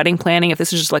life for wedding planning, if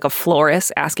this is just like a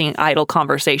florist asking idle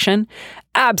conversation,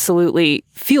 absolutely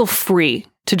feel free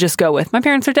to just go with, my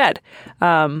parents are dead.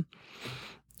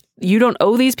 You don't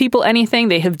owe these people anything.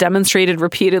 They have demonstrated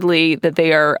repeatedly that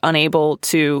they are unable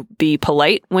to be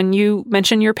polite when you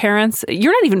mention your parents.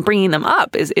 You're not even bringing them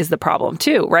up is the problem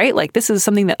too, right? Like, this is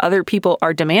something that other people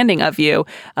are demanding of you,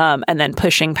 and then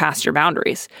pushing past your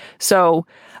boundaries. So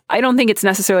I don't think it's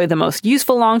necessarily the most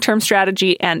useful long-term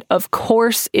strategy. And of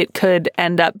course, it could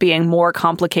end up being more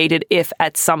complicated if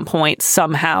at some point,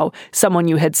 somehow, someone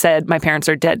you had said, my parents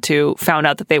are dead to, found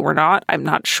out that they were not. I'm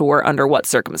not sure under what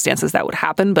circumstances that would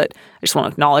happen, but I just want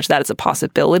to acknowledge that as a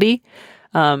possibility.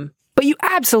 But you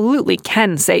absolutely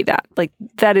can say that. Like,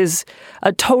 that is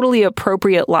a totally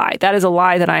appropriate lie. That is a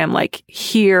lie that I am like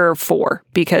here for,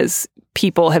 because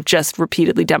people have just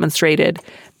repeatedly demonstrated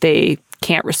they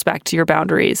can't respect your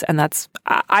boundaries. And that's,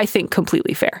 I think,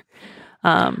 completely fair.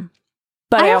 But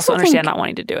I also understand not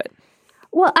wanting to do it.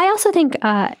 Well, I also think,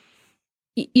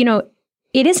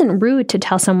 it isn't rude to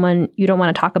tell someone you don't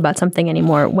want to talk about something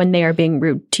anymore when they are being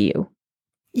rude to you.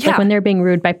 Yeah. Like, when they're being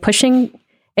rude by pushing,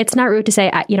 it's not rude to say,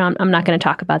 I'm not going to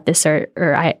talk about this, or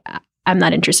I'm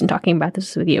not interested in talking about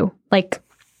this with you. Like,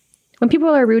 when people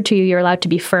are rude to you, you're allowed to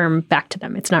be firm back to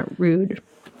them. It's not rude.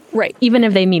 Right. Even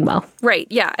if they mean well. Right.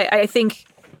 Yeah. I think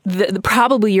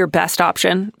probably your best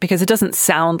option, because it doesn't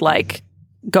sound like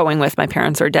going with my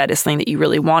parents are dead is something that you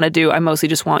really want to do. I mostly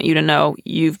just want you to know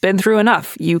you've been through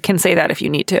enough. You can say that if you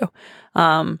need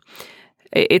to.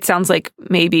 It sounds like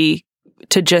maybe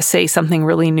to just say something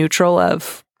really neutral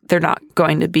of they're not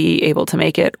going to be able to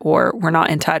make it, or we're not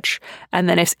in touch. And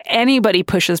then if anybody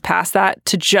pushes past that,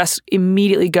 to just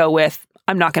immediately go with,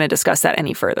 I'm not going to discuss that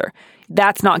any further.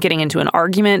 That's not getting into an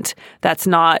argument. That's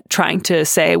not trying to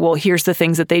say, well, here's the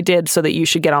things that they did so that you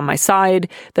should get on my side.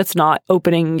 That's not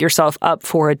opening yourself up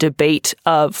for a debate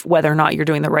of whether or not you're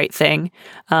doing the right thing.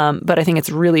 But I think it's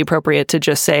really appropriate to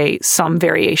just say some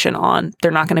variation on,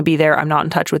 they're not going to be there, I'm not in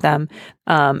touch with them,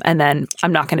 and then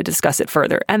I'm not going to discuss it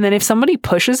further. And then if somebody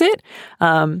pushes it,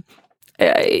 to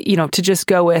just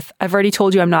go with, I've already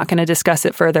told you I'm not going to discuss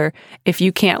it further. If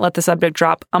you can't let the subject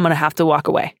drop, I'm going to have to walk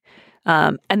away.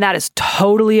 And that is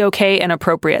totally okay and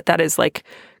appropriate. That is like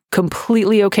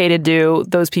completely okay to do.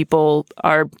 Those people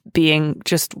are being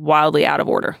just wildly out of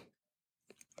order.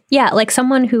 Yeah, like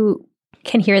someone who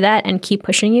can hear that and keep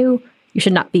pushing you, you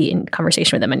should not be in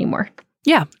conversation with them anymore.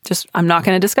 Yeah, just, I'm not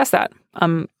going to discuss that.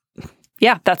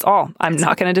 Yeah, that's all. I'm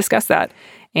not going to discuss that.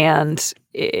 And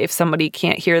if somebody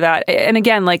can't hear that, and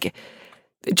again, like,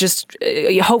 just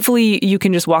hopefully you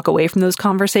can just walk away from those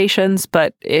conversations.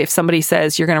 But if somebody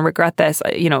says you're going to regret this,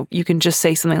 you can just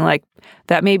say something like,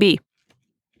 that may be,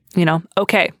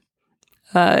 okay.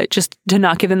 Just to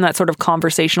not give them that sort of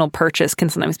conversational purchase can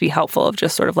sometimes be helpful, of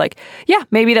just sort of like, yeah,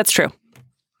 maybe that's true.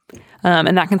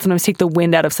 And that can sometimes take the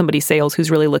wind out of somebody's sails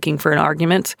who's really looking for an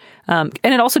argument. And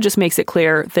it also just makes it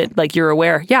clear that, like, you're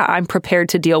aware, yeah, I'm prepared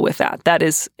to deal with that. That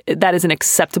is an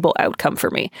acceptable outcome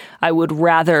for me. I would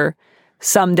rather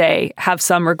someday have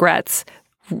some regrets,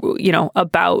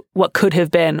 about what could have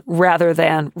been, rather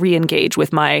than re-engage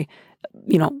with my,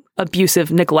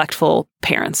 abusive, neglectful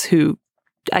parents who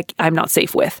I'm not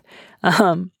safe with.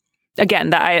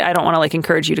 Again, I don't want to like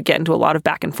encourage you to get into a lot of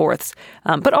back and forths.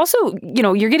 But also,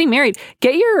 you're getting married.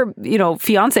 Get your,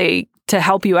 fiance to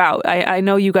help you out. I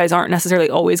know you guys aren't necessarily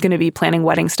always going to be planning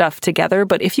wedding stuff together,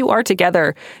 but if you are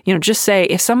together, just say,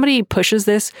 if somebody pushes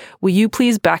this, will you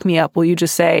please back me up? Will you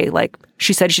just say, like,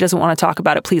 she said she doesn't want to talk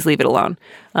about it, please leave it alone?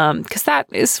 Because that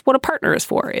is what a partner is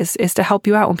for, is to help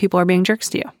you out when people are being jerks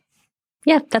to you.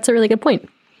 Yeah, that's a really good point.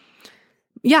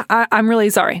 Yeah, I'm really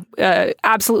sorry.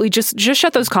 Absolutely. Just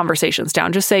shut those conversations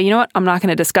down. Just say, you know what? I'm not going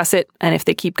to discuss it. And if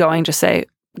they keep going, just say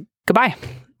goodbye.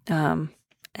 I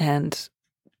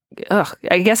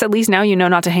guess at least now you know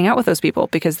not to hang out with those people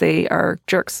because they are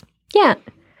jerks. Yeah.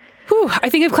 Whew, I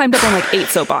think I've climbed up on like 8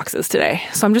 soapboxes today.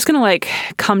 So I'm just going to like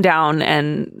come down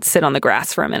and sit on the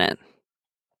grass for a minute.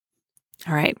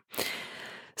 All right.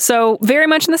 So very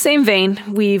much in the same vein,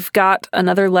 we've got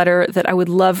another letter that I would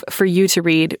love for you to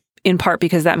read, in part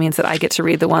because that means that I get to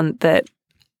read the one that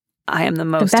I am the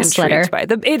most intrigued by.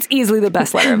 It's easily the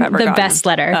best letter I've ever gotten. The best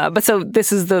letter. But so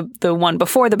this is the one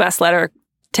before the best letter.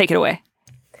 Take it away.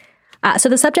 So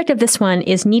the subject of this one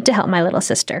is need to help my little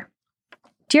sister.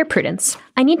 Dear Prudence,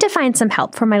 I need to find some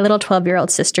help for my little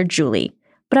 12-year-old sister, Julie,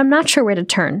 but I'm not sure where to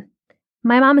turn.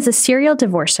 My mom is a serial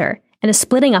divorcer and is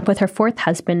splitting up with her fourth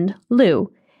husband,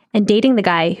 Lou, and dating the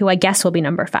guy who I guess will be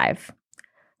number 5.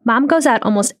 Mom goes out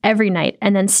almost every night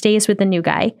and then stays with the new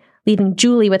guy, leaving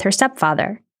Julie with her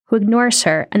stepfather, who ignores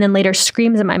her and then later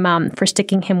screams at my mom for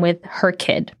sticking him with her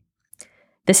kid.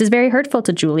 This is very hurtful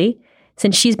to Julie,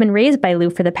 since she's been raised by Lou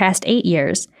for the past 8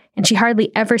 years, and she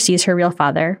hardly ever sees her real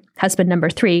father, husband number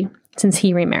 3, since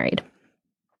he remarried.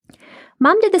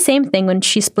 Mom did the same thing when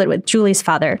she split with Julie's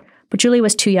father, but Julie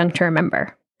was too young to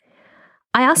remember.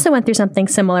 I also went through something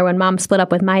similar when Mom split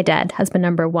up with my dad, husband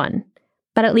number 1,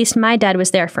 but at least my dad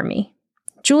was there for me.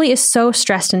 Julie is so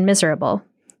stressed and miserable.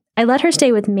 I let her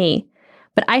stay with me,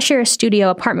 but I share a studio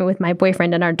apartment with my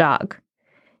boyfriend and our dog.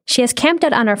 She has camped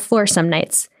out on our floor some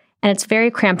nights, and it's very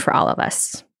cramped for all of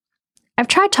us. I've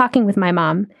tried talking with my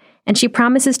mom, and she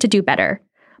promises to do better,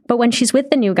 but when she's with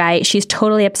the new guy, she's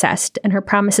totally obsessed, and her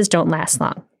promises don't last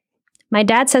long. My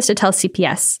dad says to tell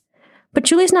CPS, but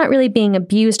Julie's not really being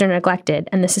abused or neglected,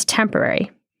 and this is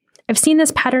temporary. I've seen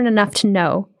this pattern enough to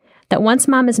know that once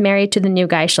Mom is married to the new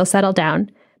guy, she'll settle down,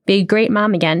 be a great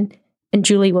mom again, and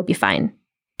Julie will be fine.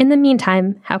 In the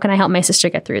meantime, how can I help my sister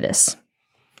get through this?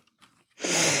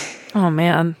 Oh,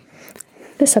 man.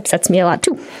 This upsets me a lot,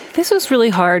 too. This was really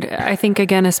hard. I think,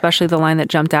 again, especially the line that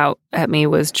jumped out at me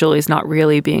was Julie's not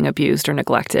really being abused or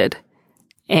neglected.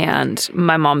 And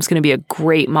my mom's going to be a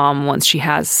great mom once she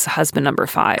has husband number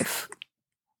 5.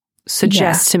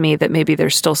 Suggests to me that maybe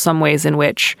there's still some ways in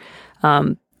which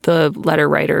the letter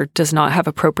writer does not have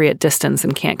appropriate distance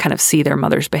and can't kind of see their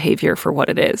mother's behavior for what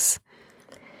it is.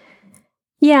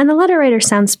 Yeah, and the letter writer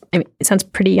sounds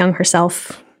pretty young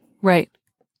herself. Right.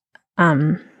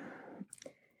 And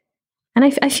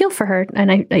I feel for her,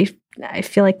 and I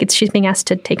feel like she's being asked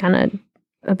to take on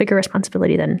a bigger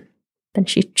responsibility than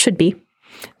she should be.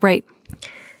 Right.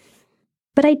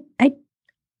 But I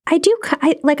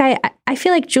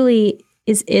feel like Julie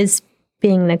is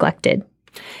being neglected.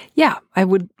 Yeah, I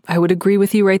would agree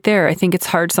with you right there. I think it's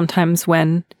hard sometimes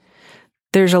when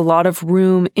there's a lot of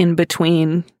room in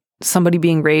between somebody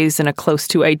being raised in a close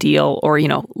to ideal or,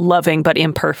 loving but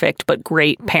imperfect but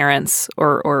great parents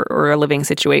or a living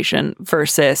situation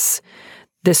versus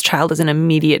this child is in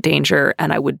immediate danger,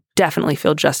 and I would definitely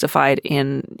feel justified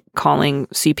in calling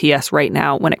CPS right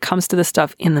now. When it comes to the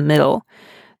stuff in the middle,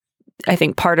 I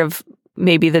think part of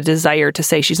maybe the desire to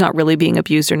say she's not really being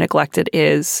abused or neglected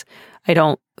is I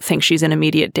don't think she's in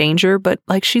immediate danger, but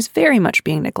she's very much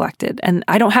being neglected. And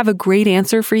I don't have a great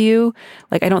answer for you.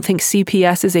 I don't think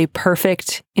CPS is a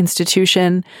perfect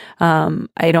institution.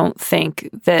 I don't think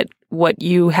that what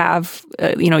you have,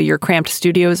 your cramped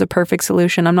studio is a perfect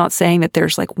solution. I'm not saying that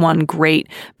there's one great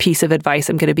piece of advice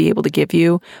I'm going to be able to give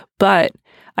you, but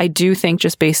I do think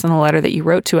just based on the letter that you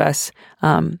wrote to us,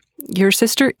 your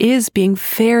sister is being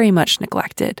very much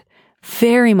neglected.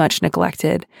 Very much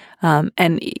neglected.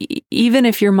 And even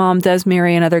if your mom does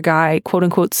marry another guy, quote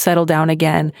unquote, settle down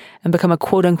again and become a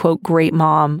quote unquote great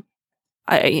mom,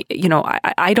 I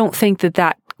don't think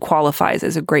that qualifies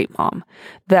as a great mom.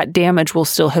 That damage will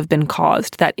still have been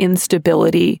caused. That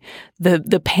instability,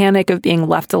 the panic of being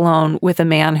left alone with a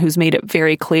man who's made it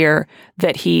very clear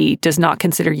that he does not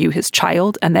consider you his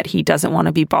child and that he doesn't want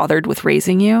to be bothered with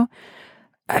raising you.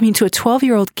 I mean, to a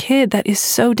 12-year-old kid, that is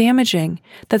so damaging.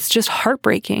 That's just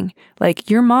heartbreaking.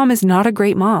 Your mom is not a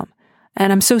great mom,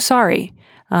 and I'm so sorry.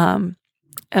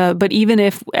 But even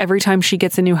if every time she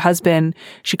gets a new husband,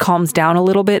 she calms down a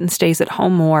little bit and stays at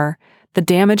home more, the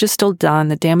damage is still done.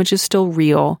 The damage is still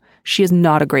real. She is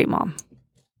not a great mom.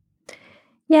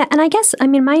 Yeah, and I guess,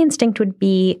 my instinct would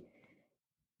be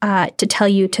to tell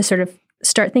you to sort of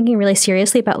start thinking really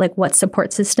seriously about, what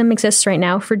support system exists right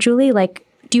now for Julie.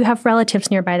 Do you have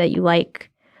relatives nearby that you like?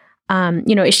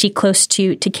 Is she close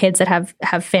to kids that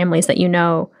have families that you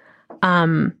know?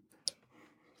 And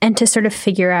to sort of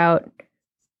figure out,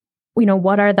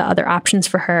 what are the other options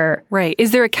for her? Right.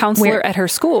 Is there a counselor at her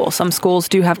school? Some schools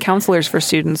do have counselors for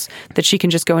students that she can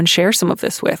just go and share some of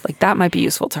this with. That might be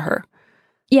useful to her.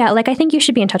 Yeah, I think you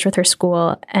should be in touch with her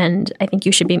school, and I think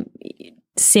you should be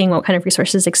seeing what kind of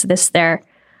resources exist there.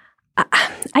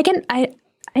 I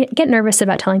get nervous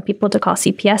about telling people to call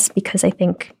CPS because I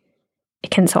think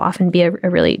it can so often be a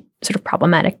really sort of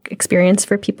problematic experience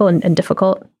for people and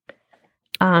difficult.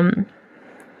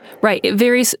 Right. It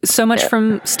varies so much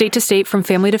from state to state, from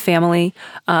family to family.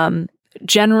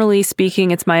 Generally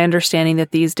speaking, it's my understanding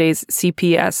that these days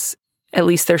CPS, at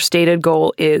least their stated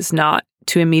goal, is not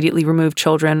to immediately remove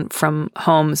children from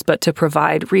homes, but to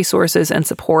provide resources and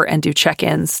support and do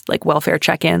check-ins, like welfare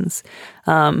check-ins.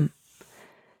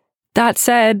 That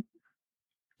said,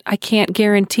 I can't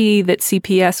guarantee that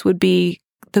CPS would be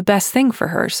the best thing for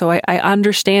her. So I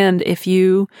understand if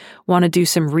you want to do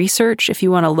some research, if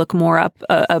you want to look more up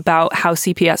about how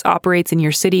CPS operates in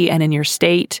your city and in your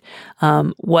state,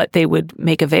 what they would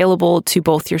make available to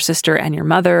both your sister and your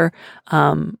mother,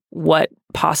 what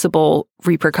possible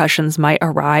repercussions might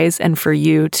arise, and for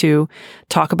you to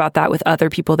talk about that with other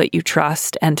people that you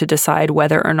trust and to decide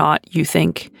whether or not you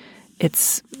think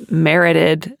it's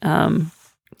merited.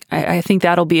 I think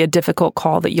that'll be a difficult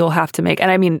call that you'll have to make. And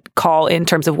I mean, call in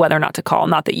terms of whether or not to call,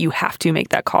 not that you have to make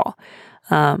that call.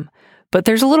 But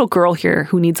there's a little girl here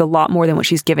who needs a lot more than what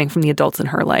she's giving from the adults in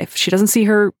her life. She doesn't see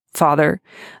her father.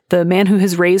 The man who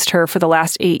has raised her for the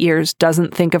last 8 years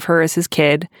doesn't think of her as his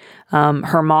kid.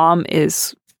 Her mom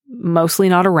is mostly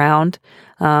not around.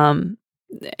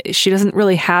 She doesn't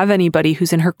really have anybody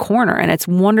who's in her corner. And it's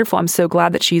wonderful. I'm so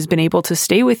glad that she's been able to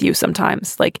stay with you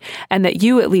sometimes, and that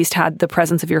you at least had the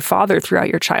presence of your father throughout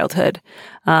your childhood.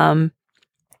 I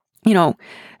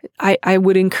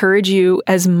would encourage you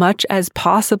as much as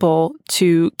possible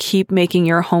to keep making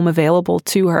your home available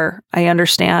to her. I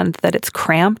understand that it's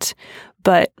cramped,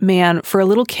 but man, for a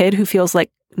little kid who feels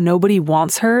like nobody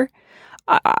wants her,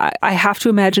 I have to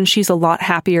imagine she's a lot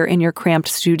happier in your cramped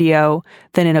studio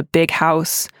than in a big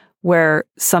house where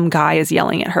some guy is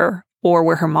yelling at her or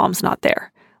where her mom's not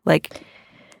there. Like,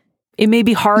 it may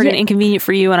be hard and inconvenient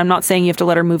for you, and I'm not saying you have to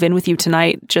let her move in with you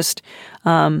tonight. Just,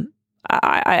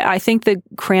 I think the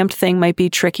cramped thing might be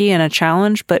tricky and a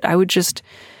challenge, but I would just,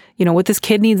 what this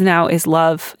kid needs now is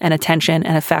love and attention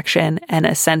and affection and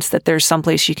a sense that there's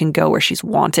someplace she can go where she's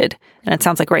wanted. And it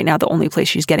sounds like right now the only place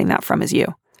she's getting that from is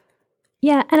you.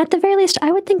 Yeah. And at the very least,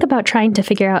 I would think about trying to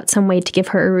figure out some way to give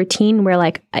her a routine where,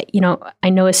 I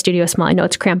know a studio is small, I know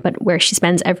it's cramped, but where she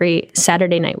spends every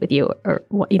Saturday night with you, or,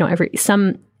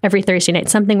 every Thursday night,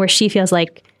 something where she feels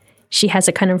like she has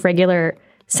a kind of regular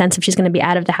sense of she's going to be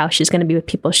out of the house, she's going to be with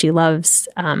people she loves.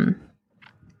 I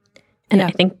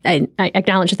think I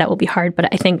acknowledge that will be hard,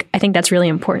 but I think that's really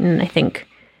important. I think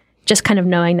just kind of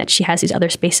knowing that she has these other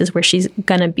spaces where she's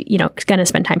gonna be, gonna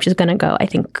spend time, she's gonna go, I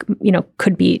think,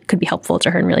 could be helpful to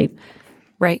her and really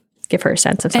give her a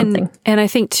sense of something. And I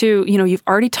think too, you've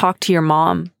already talked to your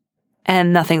mom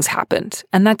and nothing's happened.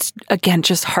 And that's, again,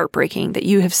 just heartbreaking that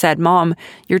you have said, Mom,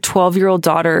 your 12-year-old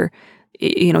daughter,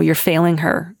 you're failing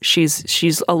her.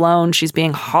 She's alone. She's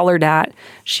being hollered at.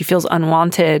 She feels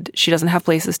unwanted. She doesn't have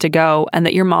places to go. And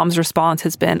that your mom's response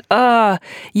has been,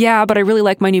 yeah, but I really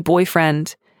like my new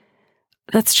boyfriend.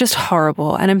 That's just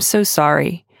horrible. And I'm so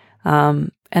sorry.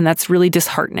 And that's really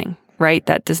disheartening, right?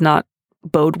 That does not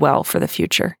bode well for the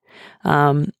future.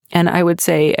 And I would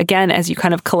say, again, as you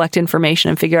kind of collect information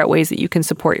and figure out ways that you can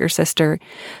support your sister,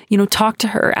 talk to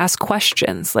her, ask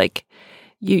questions. Like,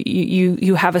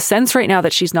 you have a sense right now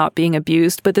that she's not being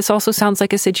abused, but this also sounds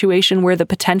like a situation where the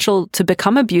potential to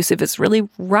become abusive is really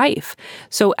rife.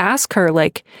 So ask her,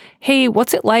 like, hey,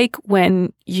 what's it like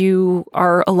when you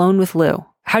are alone with Lou?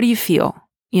 How do you feel?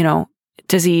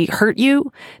 Does he hurt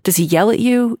you? Does he yell at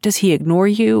you? Does he ignore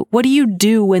you? What do you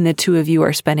do when the two of you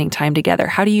are spending time together?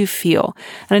 How do you feel?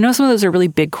 And I know some of those are really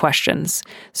big questions.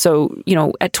 So,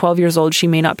 at 12 years old, she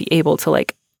may not be able to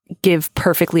give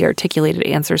perfectly articulated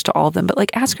answers to all of them, but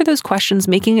ask her those questions,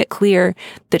 making it clear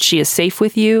that she is safe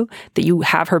with you, that you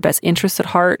have her best interests at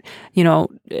heart.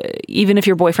 Even if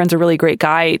your boyfriend's a really great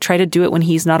guy, try to do it when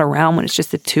he's not around, when it's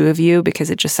just the two of you, because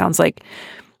it just sounds like,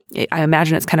 I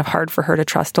imagine it's kind of hard for her to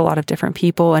trust a lot of different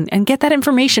people and get that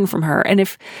information from her. And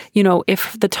if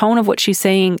the tone of what she's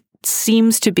saying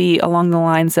seems to be along the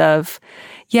lines of,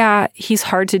 yeah, he's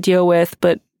hard to deal with,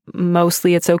 but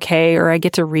mostly it's okay, or I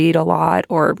get to read a lot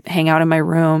or hang out in my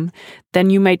room, then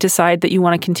you might decide that you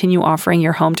want to continue offering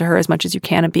your home to her as much as you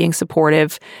can and being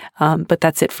supportive. But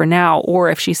that's it for now. Or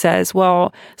if she says,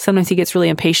 well, sometimes he gets really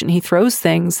impatient and he throws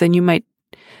things, then you might,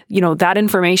 that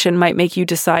information might make you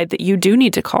decide that you do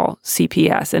need to call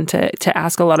CPS and to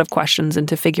ask a lot of questions and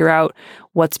to figure out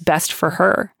what's best for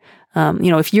her.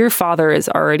 If your father is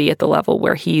already at the level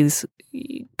where he's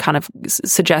kind of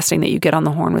suggesting that you get on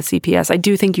the horn with CPS, I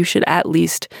do think you should at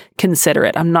least consider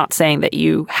it. I'm not saying that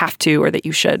you have to or that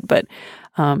you should, but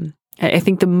I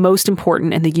think the most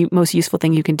important and the most useful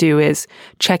thing you can do is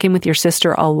check in with your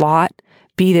sister a lot.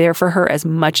 Be there for her as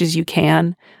much as you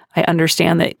can. I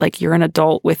understand that like you're an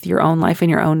adult with your own life and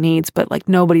your own needs, but like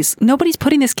nobody's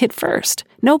putting this kid first.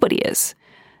 Nobody is.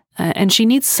 And she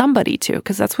needs somebody to,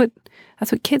 because that's what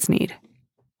kids need.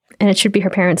 And it should be her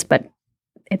parents, but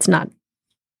it's not.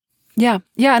 Yeah.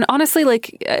 Yeah. And honestly,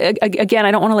 like, again,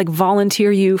 I don't want to like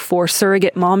volunteer you for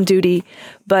surrogate mom duty,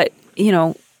 but you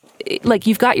know, like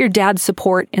you've got your dad's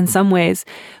support in some ways.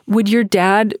 Would your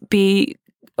dad be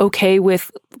okay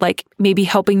with like maybe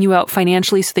helping you out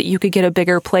financially so that you could get a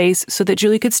bigger place so that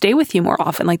Julie could stay with you more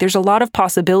often? Like there's a lot of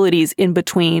possibilities in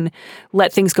between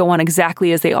let things go on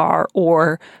exactly as they are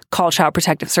or call Child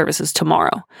Protective Services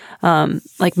tomorrow.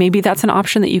 Like maybe that's an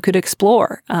option that you could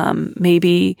explore.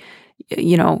 Maybe,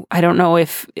 you know, I don't know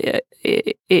if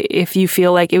you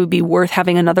feel like it would be worth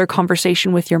having another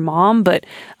conversation with your mom, but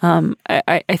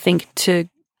I think to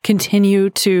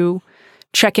continue to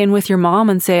check in with your mom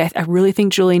and say, I really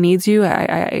think Julie needs you.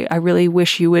 I really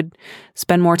wish you would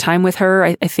spend more time with her.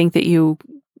 I think that you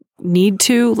need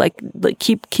to like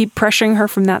keep pressuring her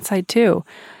from that side too.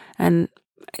 And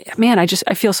man, I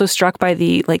feel so struck by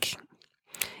the like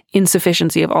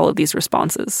insufficiency of all of these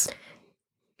responses.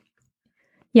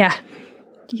 Yeah.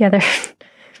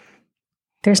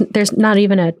 There's not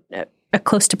even a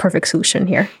close to perfect solution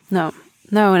here. No.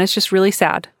 And it's just really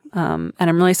sad. And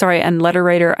I'm really sorry. And letter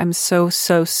writer, I'm so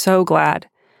glad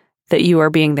that you are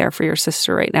being there for your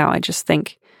sister right now. I just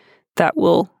think that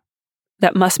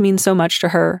must mean so much to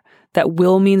her. That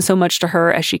will mean so much to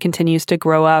her as she continues to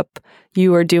grow up.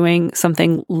 You are doing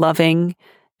something loving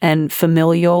and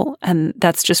familial, and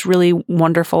that's just really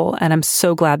wonderful. And I'm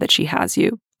so glad that she has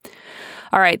you.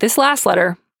 All right, this last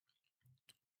letter.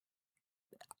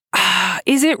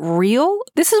 Is it real?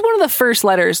 This is one of the first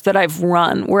letters that I've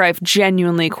run where I've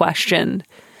genuinely questioned,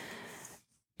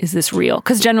 is this real?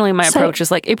 Because generally my approach is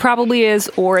like, it probably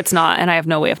is or it's not, and I have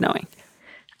no way of knowing.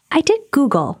 I did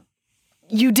Google.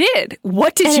 You did?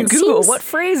 What did you Google? What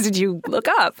phrase did you look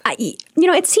up?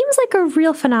 It seems like a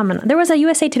real phenomenon. There was a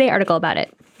USA Today article about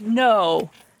it.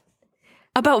 No.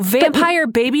 About vampire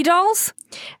baby dolls?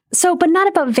 So, but not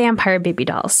about vampire baby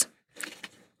dolls.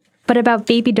 But about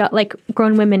like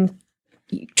grown women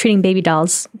treating baby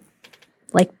dolls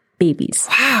like babies.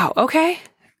 Wow. Okay.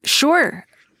 Sure.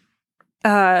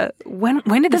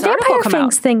 When did this article come out? The vampire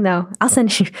fangs thing, though, I'll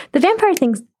send you. The vampire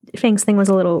fangs thing was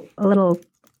a little.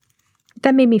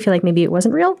 That made me feel like maybe it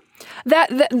wasn't real.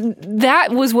 That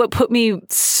was what put me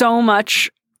so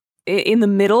much in the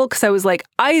middle, because I was like,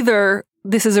 either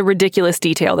this is a ridiculous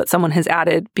detail that someone has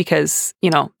added because,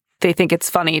 you know, they think it's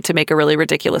funny to make a really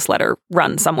ridiculous letter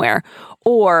run somewhere,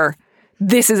 or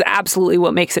this is absolutely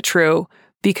what makes it true,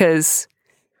 because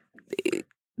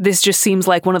this just seems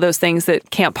like one of those things that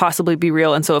can't possibly be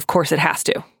real, and so of course it has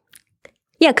to.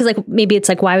 Yeah, because like maybe it's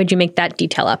like, why would you make that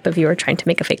detail up if you were trying to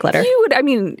make a fake letter? You would, I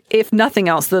mean, if nothing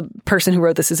else, the person who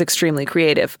wrote this is extremely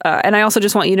creative. And I also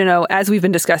just want you to know, as we've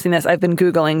been discussing this, I've been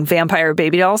Googling vampire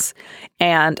baby dolls,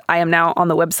 and I am now on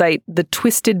the website,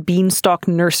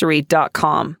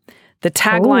 thetwistedbeanstalknursery.com, the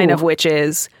tagline of which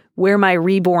is, where my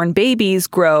reborn babies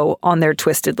grow on their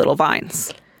twisted little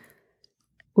vines.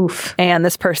 Oof. And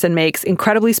this person makes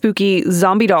incredibly spooky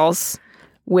zombie dolls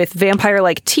with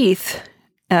vampire-like teeth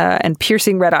and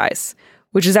piercing red eyes,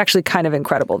 which is actually kind of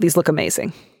incredible. These look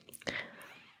amazing.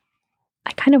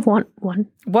 I kind of want one.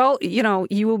 Well, you know,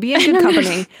 you will be in good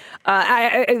company.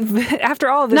 After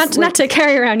all of this... Not to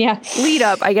carry around, yeah. Lead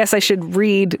up, I guess I should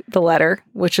read the letter,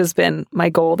 which has been my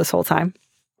goal this whole time.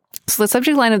 So the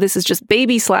subject line of this is just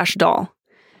baby/doll.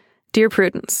 Dear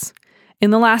Prudence,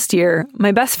 in the last year,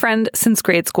 my best friend since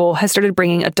grade school has started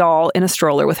bringing a doll in a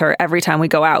stroller with her every time we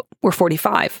go out. We're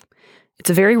 45. It's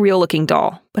a very real-looking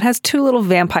doll, but has 2 little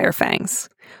vampire fangs.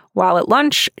 While at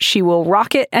lunch, she will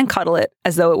rock it and cuddle it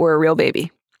as though it were a real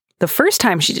baby. The first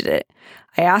time she did it,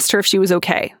 I asked her if she was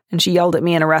okay, and she yelled at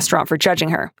me in a restaurant for judging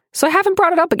her, so I haven't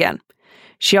brought it up again.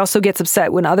 She also gets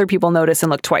upset when other people notice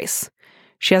and look twice.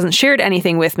 She hasn't shared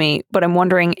anything with me, but I'm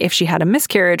wondering if she had a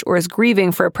miscarriage or is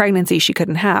grieving for a pregnancy she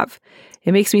couldn't have.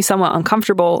 It makes me somewhat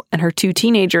uncomfortable, and her 2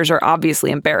 teenagers are obviously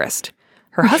embarrassed.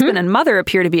 Her husband and mother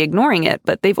appear to be ignoring it,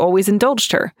 but they've always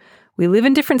indulged her. We live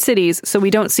in different cities, so we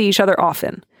don't see each other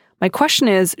often. My question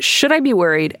is, should I be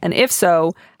worried? And if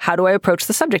so, how do I approach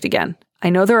the subject again? I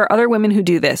know there are other women who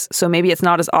do this, so maybe it's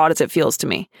not as odd as it feels to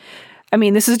me. I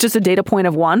mean, this is just a data point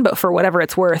of 1, but for whatever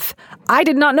it's worth, I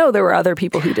did not know there were other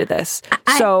people who did this.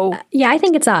 I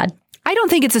think it's odd. I don't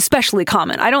think it's especially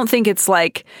common. I don't think it's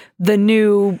like the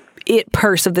new it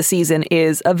purse of the season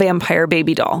is a vampire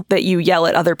baby doll that you yell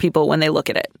at other people when they look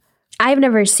at it. I've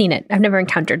never seen it. I've never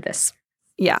encountered this.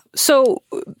 Yeah. So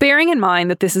bearing in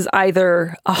mind that this is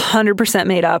either 100%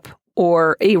 made up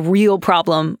or a real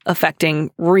problem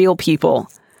affecting real people,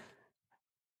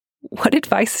 what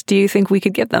advice do you think we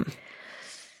could give them?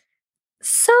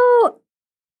 So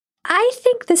I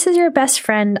think this is your best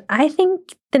friend. I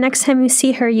think the next time you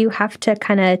see her, you have to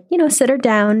kind of, sit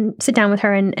down with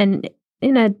her and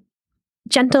in a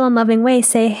gentle and loving way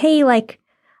say, hey, like,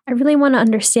 I really want to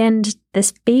understand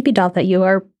this baby doll that you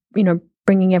are,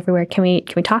 bringing everywhere. Can we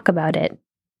talk about it?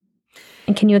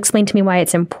 And can you explain to me why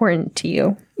it's important to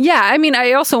you? Yeah, I mean,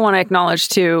 I also want to acknowledge,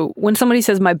 too, when somebody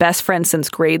says my best friend since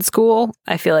grade school,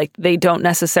 I feel like they don't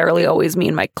necessarily always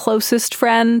mean my closest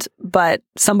friend, but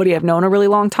somebody I've known a really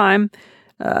long time,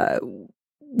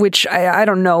 which I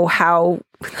don't know how.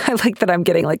 I like that I'm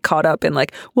getting like caught up in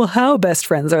like, well, how best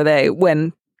friends are they,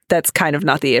 when that's kind of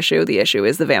not the issue. The issue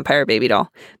is the vampire baby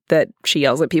doll that she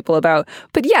yells at people about.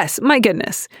 But yes, my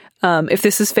goodness, if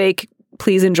this is fake,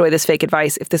 please enjoy this fake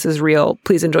advice. If this is real,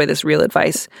 please enjoy this real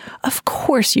advice. Of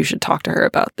course you should talk to her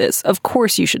about this. Of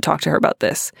course you should talk to her about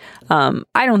this.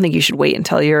 I don't think you should wait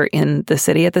until you're in the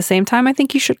city at the same time. I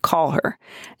think you should call her.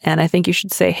 And I think you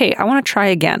should say, hey, I want to try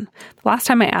again. The last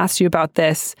time I asked you about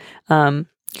this, you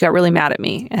got really mad at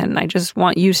me. And I just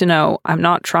want you to know I'm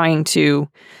not trying to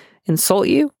insult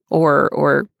you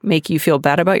or make you feel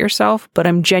bad about yourself, but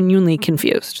I'm genuinely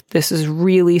confused. This is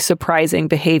really surprising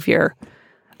behavior.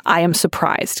 I am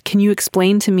surprised. Can you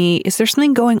explain to me, is there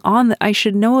something going on that I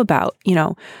should know about?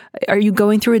 Are you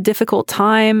going through a difficult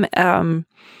time?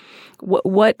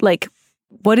 What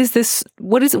is this?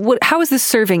 How is this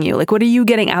serving you? Like, what are you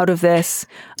getting out of this?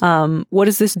 What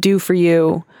does this do for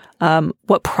you?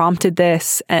 What prompted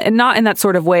this? And not in that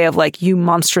sort of way of like, you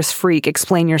monstrous freak,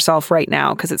 explain yourself right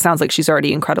now, because it sounds like she's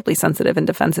already incredibly sensitive and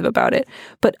defensive about it.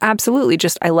 But absolutely,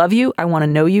 just, I love you. I want to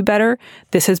know you better.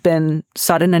 This has been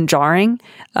sudden and jarring.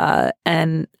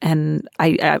 And I'm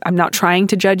not trying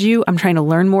to judge you. I'm trying to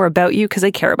learn more about you because I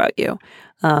care about you.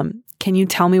 Can you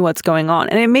tell me what's going on?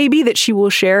 And it may be that she will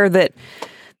share that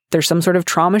there's some sort of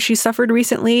trauma she suffered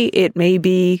recently. It may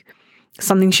be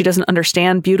something she doesn't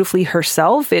understand beautifully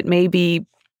herself. It may be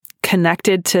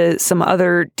connected to some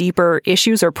other deeper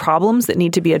issues or problems that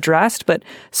need to be addressed. But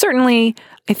certainly,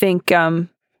 I think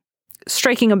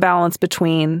striking a balance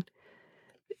between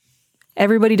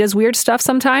everybody does weird stuff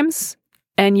sometimes,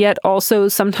 and yet also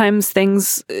sometimes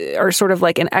things are sort of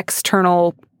like an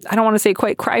external, I don't want to say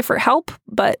quite cry for help,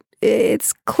 but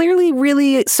it's clearly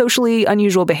really socially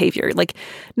unusual behavior. Like,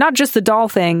 not just the doll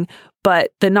thing,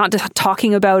 but the not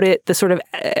talking about it, the sort of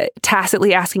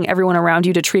tacitly asking everyone around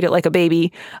you to treat it like a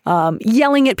baby,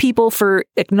 yelling at people for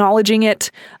acknowledging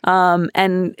it,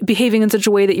 and behaving in such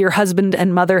a way that your husband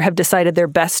and mother have decided their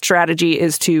best strategy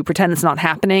is to pretend it's not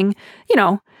happening.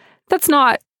 That's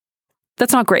not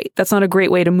great. That's not a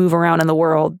great way to move around in the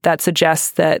world. That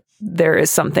suggests that there is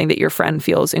something that your friend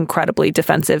feels incredibly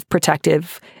defensive,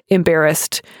 protective,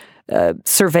 embarrassed,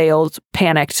 surveilled,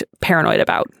 panicked, paranoid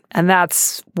about. And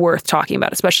that's worth talking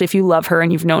about, especially if you love her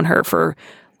and you've known her for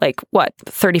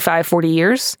 35, 40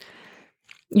 years.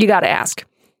 You got to ask.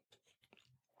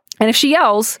 And if she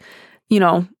yells,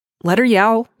 let her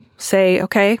yell. Say,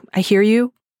 okay, I hear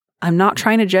you. I'm not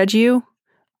trying to judge you.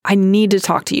 I need to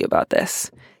talk to you about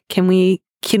this. Can we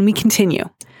continue?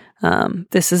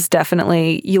 This is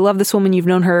definitely, you love this woman, you've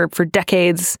known her for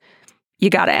decades. You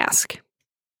got to ask.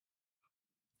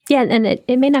 Yeah, and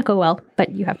it may not go well,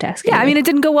 but you have to ask. Yeah, anyway. I mean, it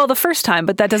didn't go well the first time,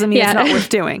 but that doesn't mean it's not worth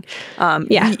doing.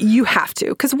 You have to.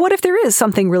 Because what if there is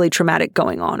something really traumatic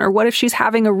going on? Or what if she's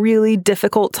having a really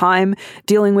difficult time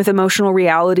dealing with emotional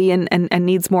reality and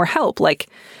needs more help? Like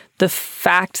the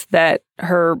fact that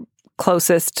her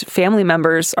closest family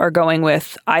members are going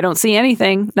with, I don't see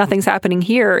anything, nothing's happening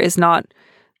here, is not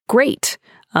great.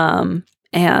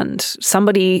 And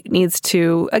somebody needs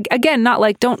to, again,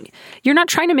 you're not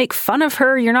trying to make fun of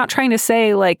her. You're not trying to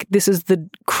say like, this is the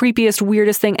creepiest,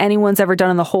 weirdest thing anyone's ever done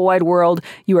in the whole wide world.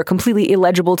 You are completely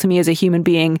illegible to me as a human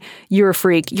being. You're a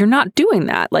freak. You're not doing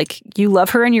that. Like, you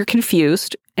love her and you're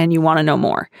confused and you want to know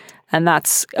more. And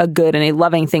that's a good and a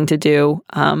loving thing to do.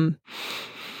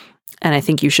 And I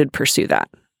think you should pursue that.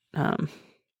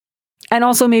 And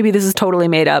also, maybe this is totally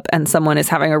made up and someone is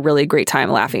having a really great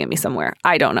time laughing at me somewhere.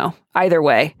 I don't know. Either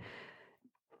way,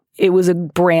 it was a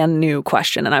brand new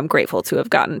question, and I'm grateful to have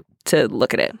gotten to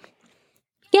look at it.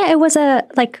 Yeah, it was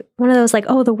one of those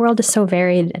oh, the world is so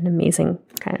varied and amazing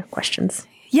kind of questions.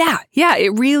 Yeah,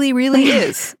 it really, really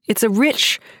is. It's a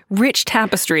rich, rich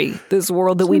tapestry, this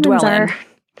world that we dwell in.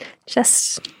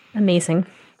 Just amazing.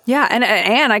 Yeah, and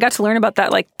I got to learn about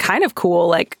that kind of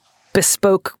cool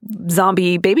bespoke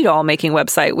zombie baby doll making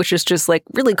website, which is just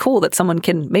really cool that someone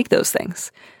can make those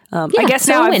things. I guess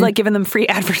now I've given them free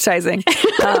advertising.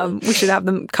 We should have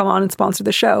them come on and sponsor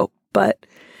the show. But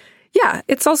yeah,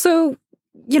 it's also,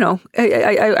 you know,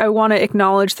 I want to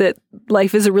acknowledge that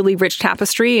life is a really rich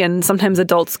tapestry, and sometimes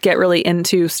adults get really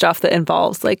into stuff that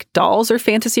involves like dolls or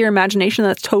fantasy or imagination.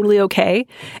 That's totally okay.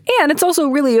 And it's also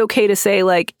really okay to say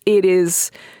like it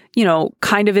is, you know,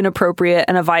 kind of inappropriate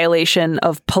and a violation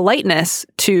of politeness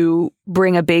to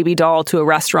bring a baby doll to a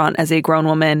restaurant as a grown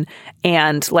woman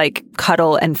and like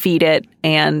cuddle and feed it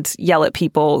and yell at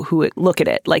people who look at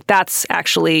it. Like that's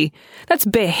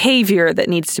behavior that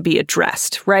needs to be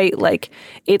addressed, right? Like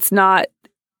it's not,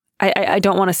 I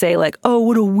don't want to say like, oh,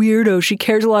 what a weirdo. She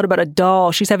cares a lot about a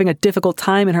doll. She's having a difficult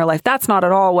time in her life. That's not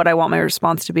at all what I want my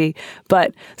response to be.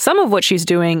 But some of what she's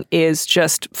doing is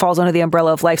just falls under the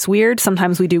umbrella of life's weird.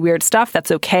 Sometimes we do weird stuff. That's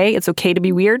okay. It's okay to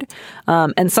be weird.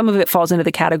 And some of it falls into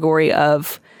the category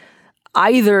of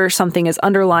either something is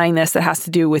underlying this that has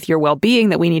to do with your well-being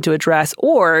that we need to address,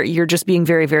 or you're just being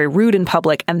very, very rude in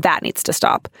public, and that needs to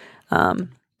stop.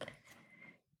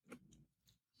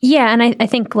 Yeah, and I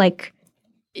think like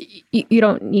you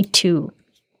don't have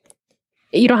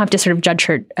to sort of judge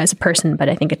her as a person, but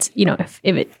I think it's, you know,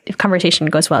 if conversation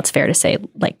goes well, it's fair to say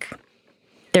like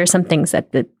there are some things that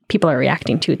people are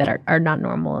reacting to that are not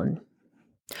normal, and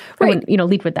right. You know,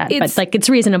 lead with that. But like it's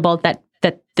reasonable that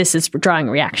this is drawing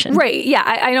a reaction. Right. Yeah.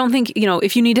 I don't think, you know,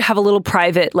 if you need to have a little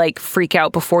private like freak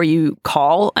out before you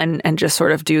call and just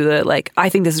sort of do the like, I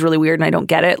think this is really weird and I don't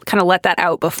get it, kind of let that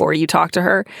out before you talk to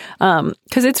her.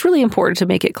 Because it's really important to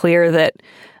make it clear that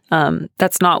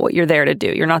that's not what you're there to do.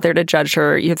 You're not there to judge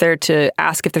her. You're there to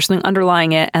ask if there's something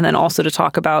underlying it, and then also to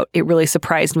talk about, it really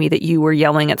surprised me that you were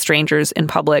yelling at strangers in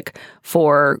public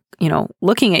for, you know,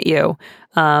 looking at you,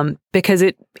 because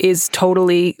it is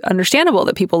totally understandable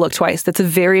that people look twice. That's a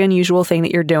very unusual thing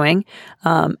that you're doing,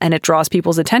 and it draws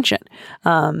people's attention.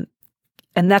 And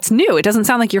that's new. It doesn't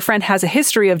sound like your friend has a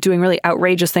history of doing really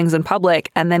outrageous things in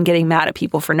public and then getting mad at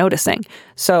people for noticing.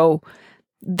 So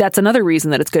that's another reason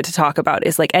that it's good to talk about,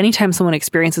 is like anytime someone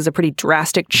experiences a pretty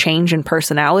drastic change in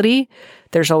personality,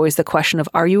 there's always the question of,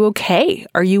 are you okay?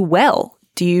 Are you well?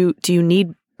 Do you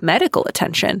need medical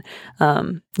attention?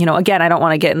 You know, again, I don't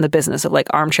want to get in the business of like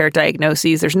armchair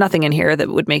diagnoses. There's nothing in here that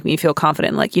would make me feel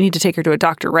confident. Like you need to take her to a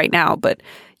doctor right now. But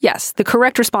yes, the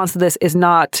correct response to this is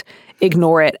not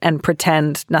ignore it and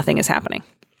pretend nothing is happening.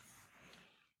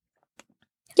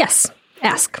 Yes.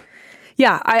 Ask.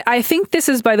 Yeah, I think this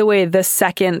is, by the way, the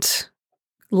second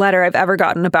letter I've ever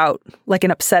gotten about like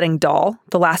an upsetting doll.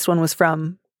 The last one was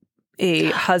from a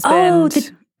husband. Oh,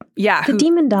 the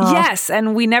demon doll. Yes,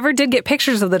 and we never did get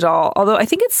pictures of the doll. Although I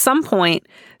think at some point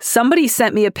somebody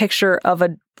sent me a picture of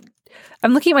a.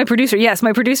 I'm looking at my producer. Yes,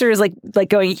 my producer is like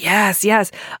going, yes.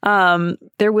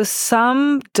 There was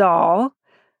some doll.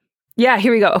 Yeah,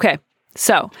 here we go. Okay,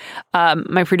 so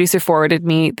my producer forwarded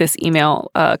me this email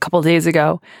a couple of days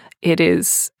ago. It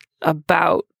is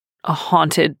about a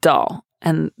haunted doll.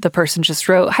 And the person just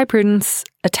wrote, "Hi, Prudence.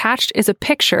 Attached is a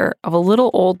picture of a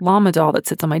little old llama doll that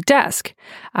sits on my desk.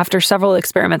 After several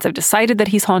experiments, I've decided that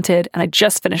he's haunted, and I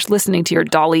just finished listening to your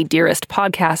Dolly Dearest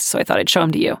podcast, so I thought I'd show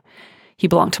him to you. He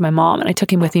belonged to my mom, and I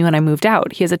took him with me when I moved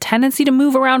out. He has a tendency to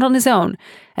move around on his own,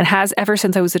 and has ever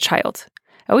since I was a child.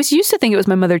 I always used to think it was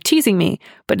my mother teasing me,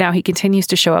 but now he continues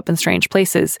to show up in strange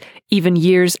places, even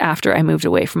years after I moved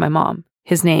away from my mom.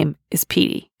 His name is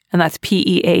Petey." And that's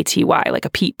Peaty, like a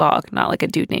peat bog, not like a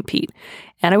dude named Pete.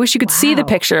 And I wish you could see the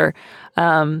picture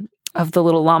of the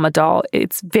little llama doll.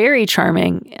 It's very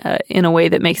charming in a way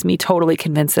that makes me totally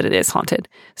convinced that it is haunted.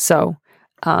 So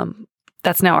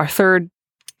that's now our third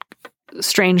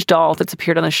strange doll that's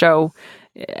appeared on the show.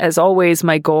 As always,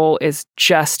 my goal is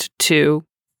just to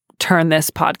turn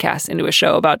this podcast into a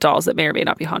show about dolls that may or may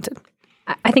not be haunted.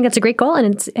 I think that's a great goal.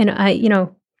 And you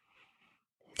know,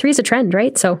 3 is a trend,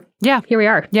 right? So yeah, here we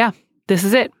are. Yeah, this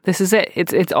is it.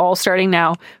 It's all starting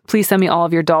now. Please send me all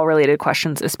of your doll-related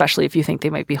questions, especially if you think they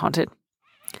might be haunted.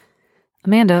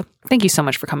 Amanda, thank you so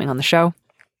much for coming on the show.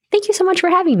 Thank you so much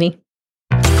for having me.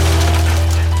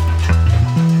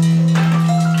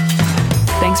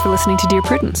 Thanks for listening to Dear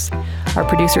Prudence. Our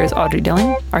producer is Audrey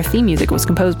Dilling. Our theme music was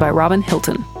composed by Robin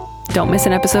Hilton. Don't miss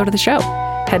an episode of the show.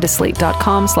 Head to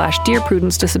slate.com/Dear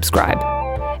Prudence to subscribe.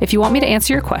 If you want me to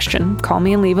answer your question, call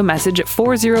me and leave a message at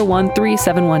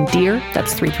 401-371-DEAR,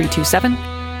 that's 3327,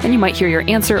 and you might hear your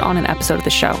answer on an episode of the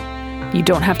show. You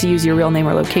don't have to use your real name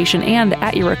or location, and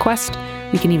at your request,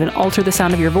 we can even alter the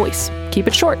sound of your voice. Keep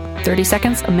it short, 30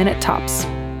 seconds, a minute tops.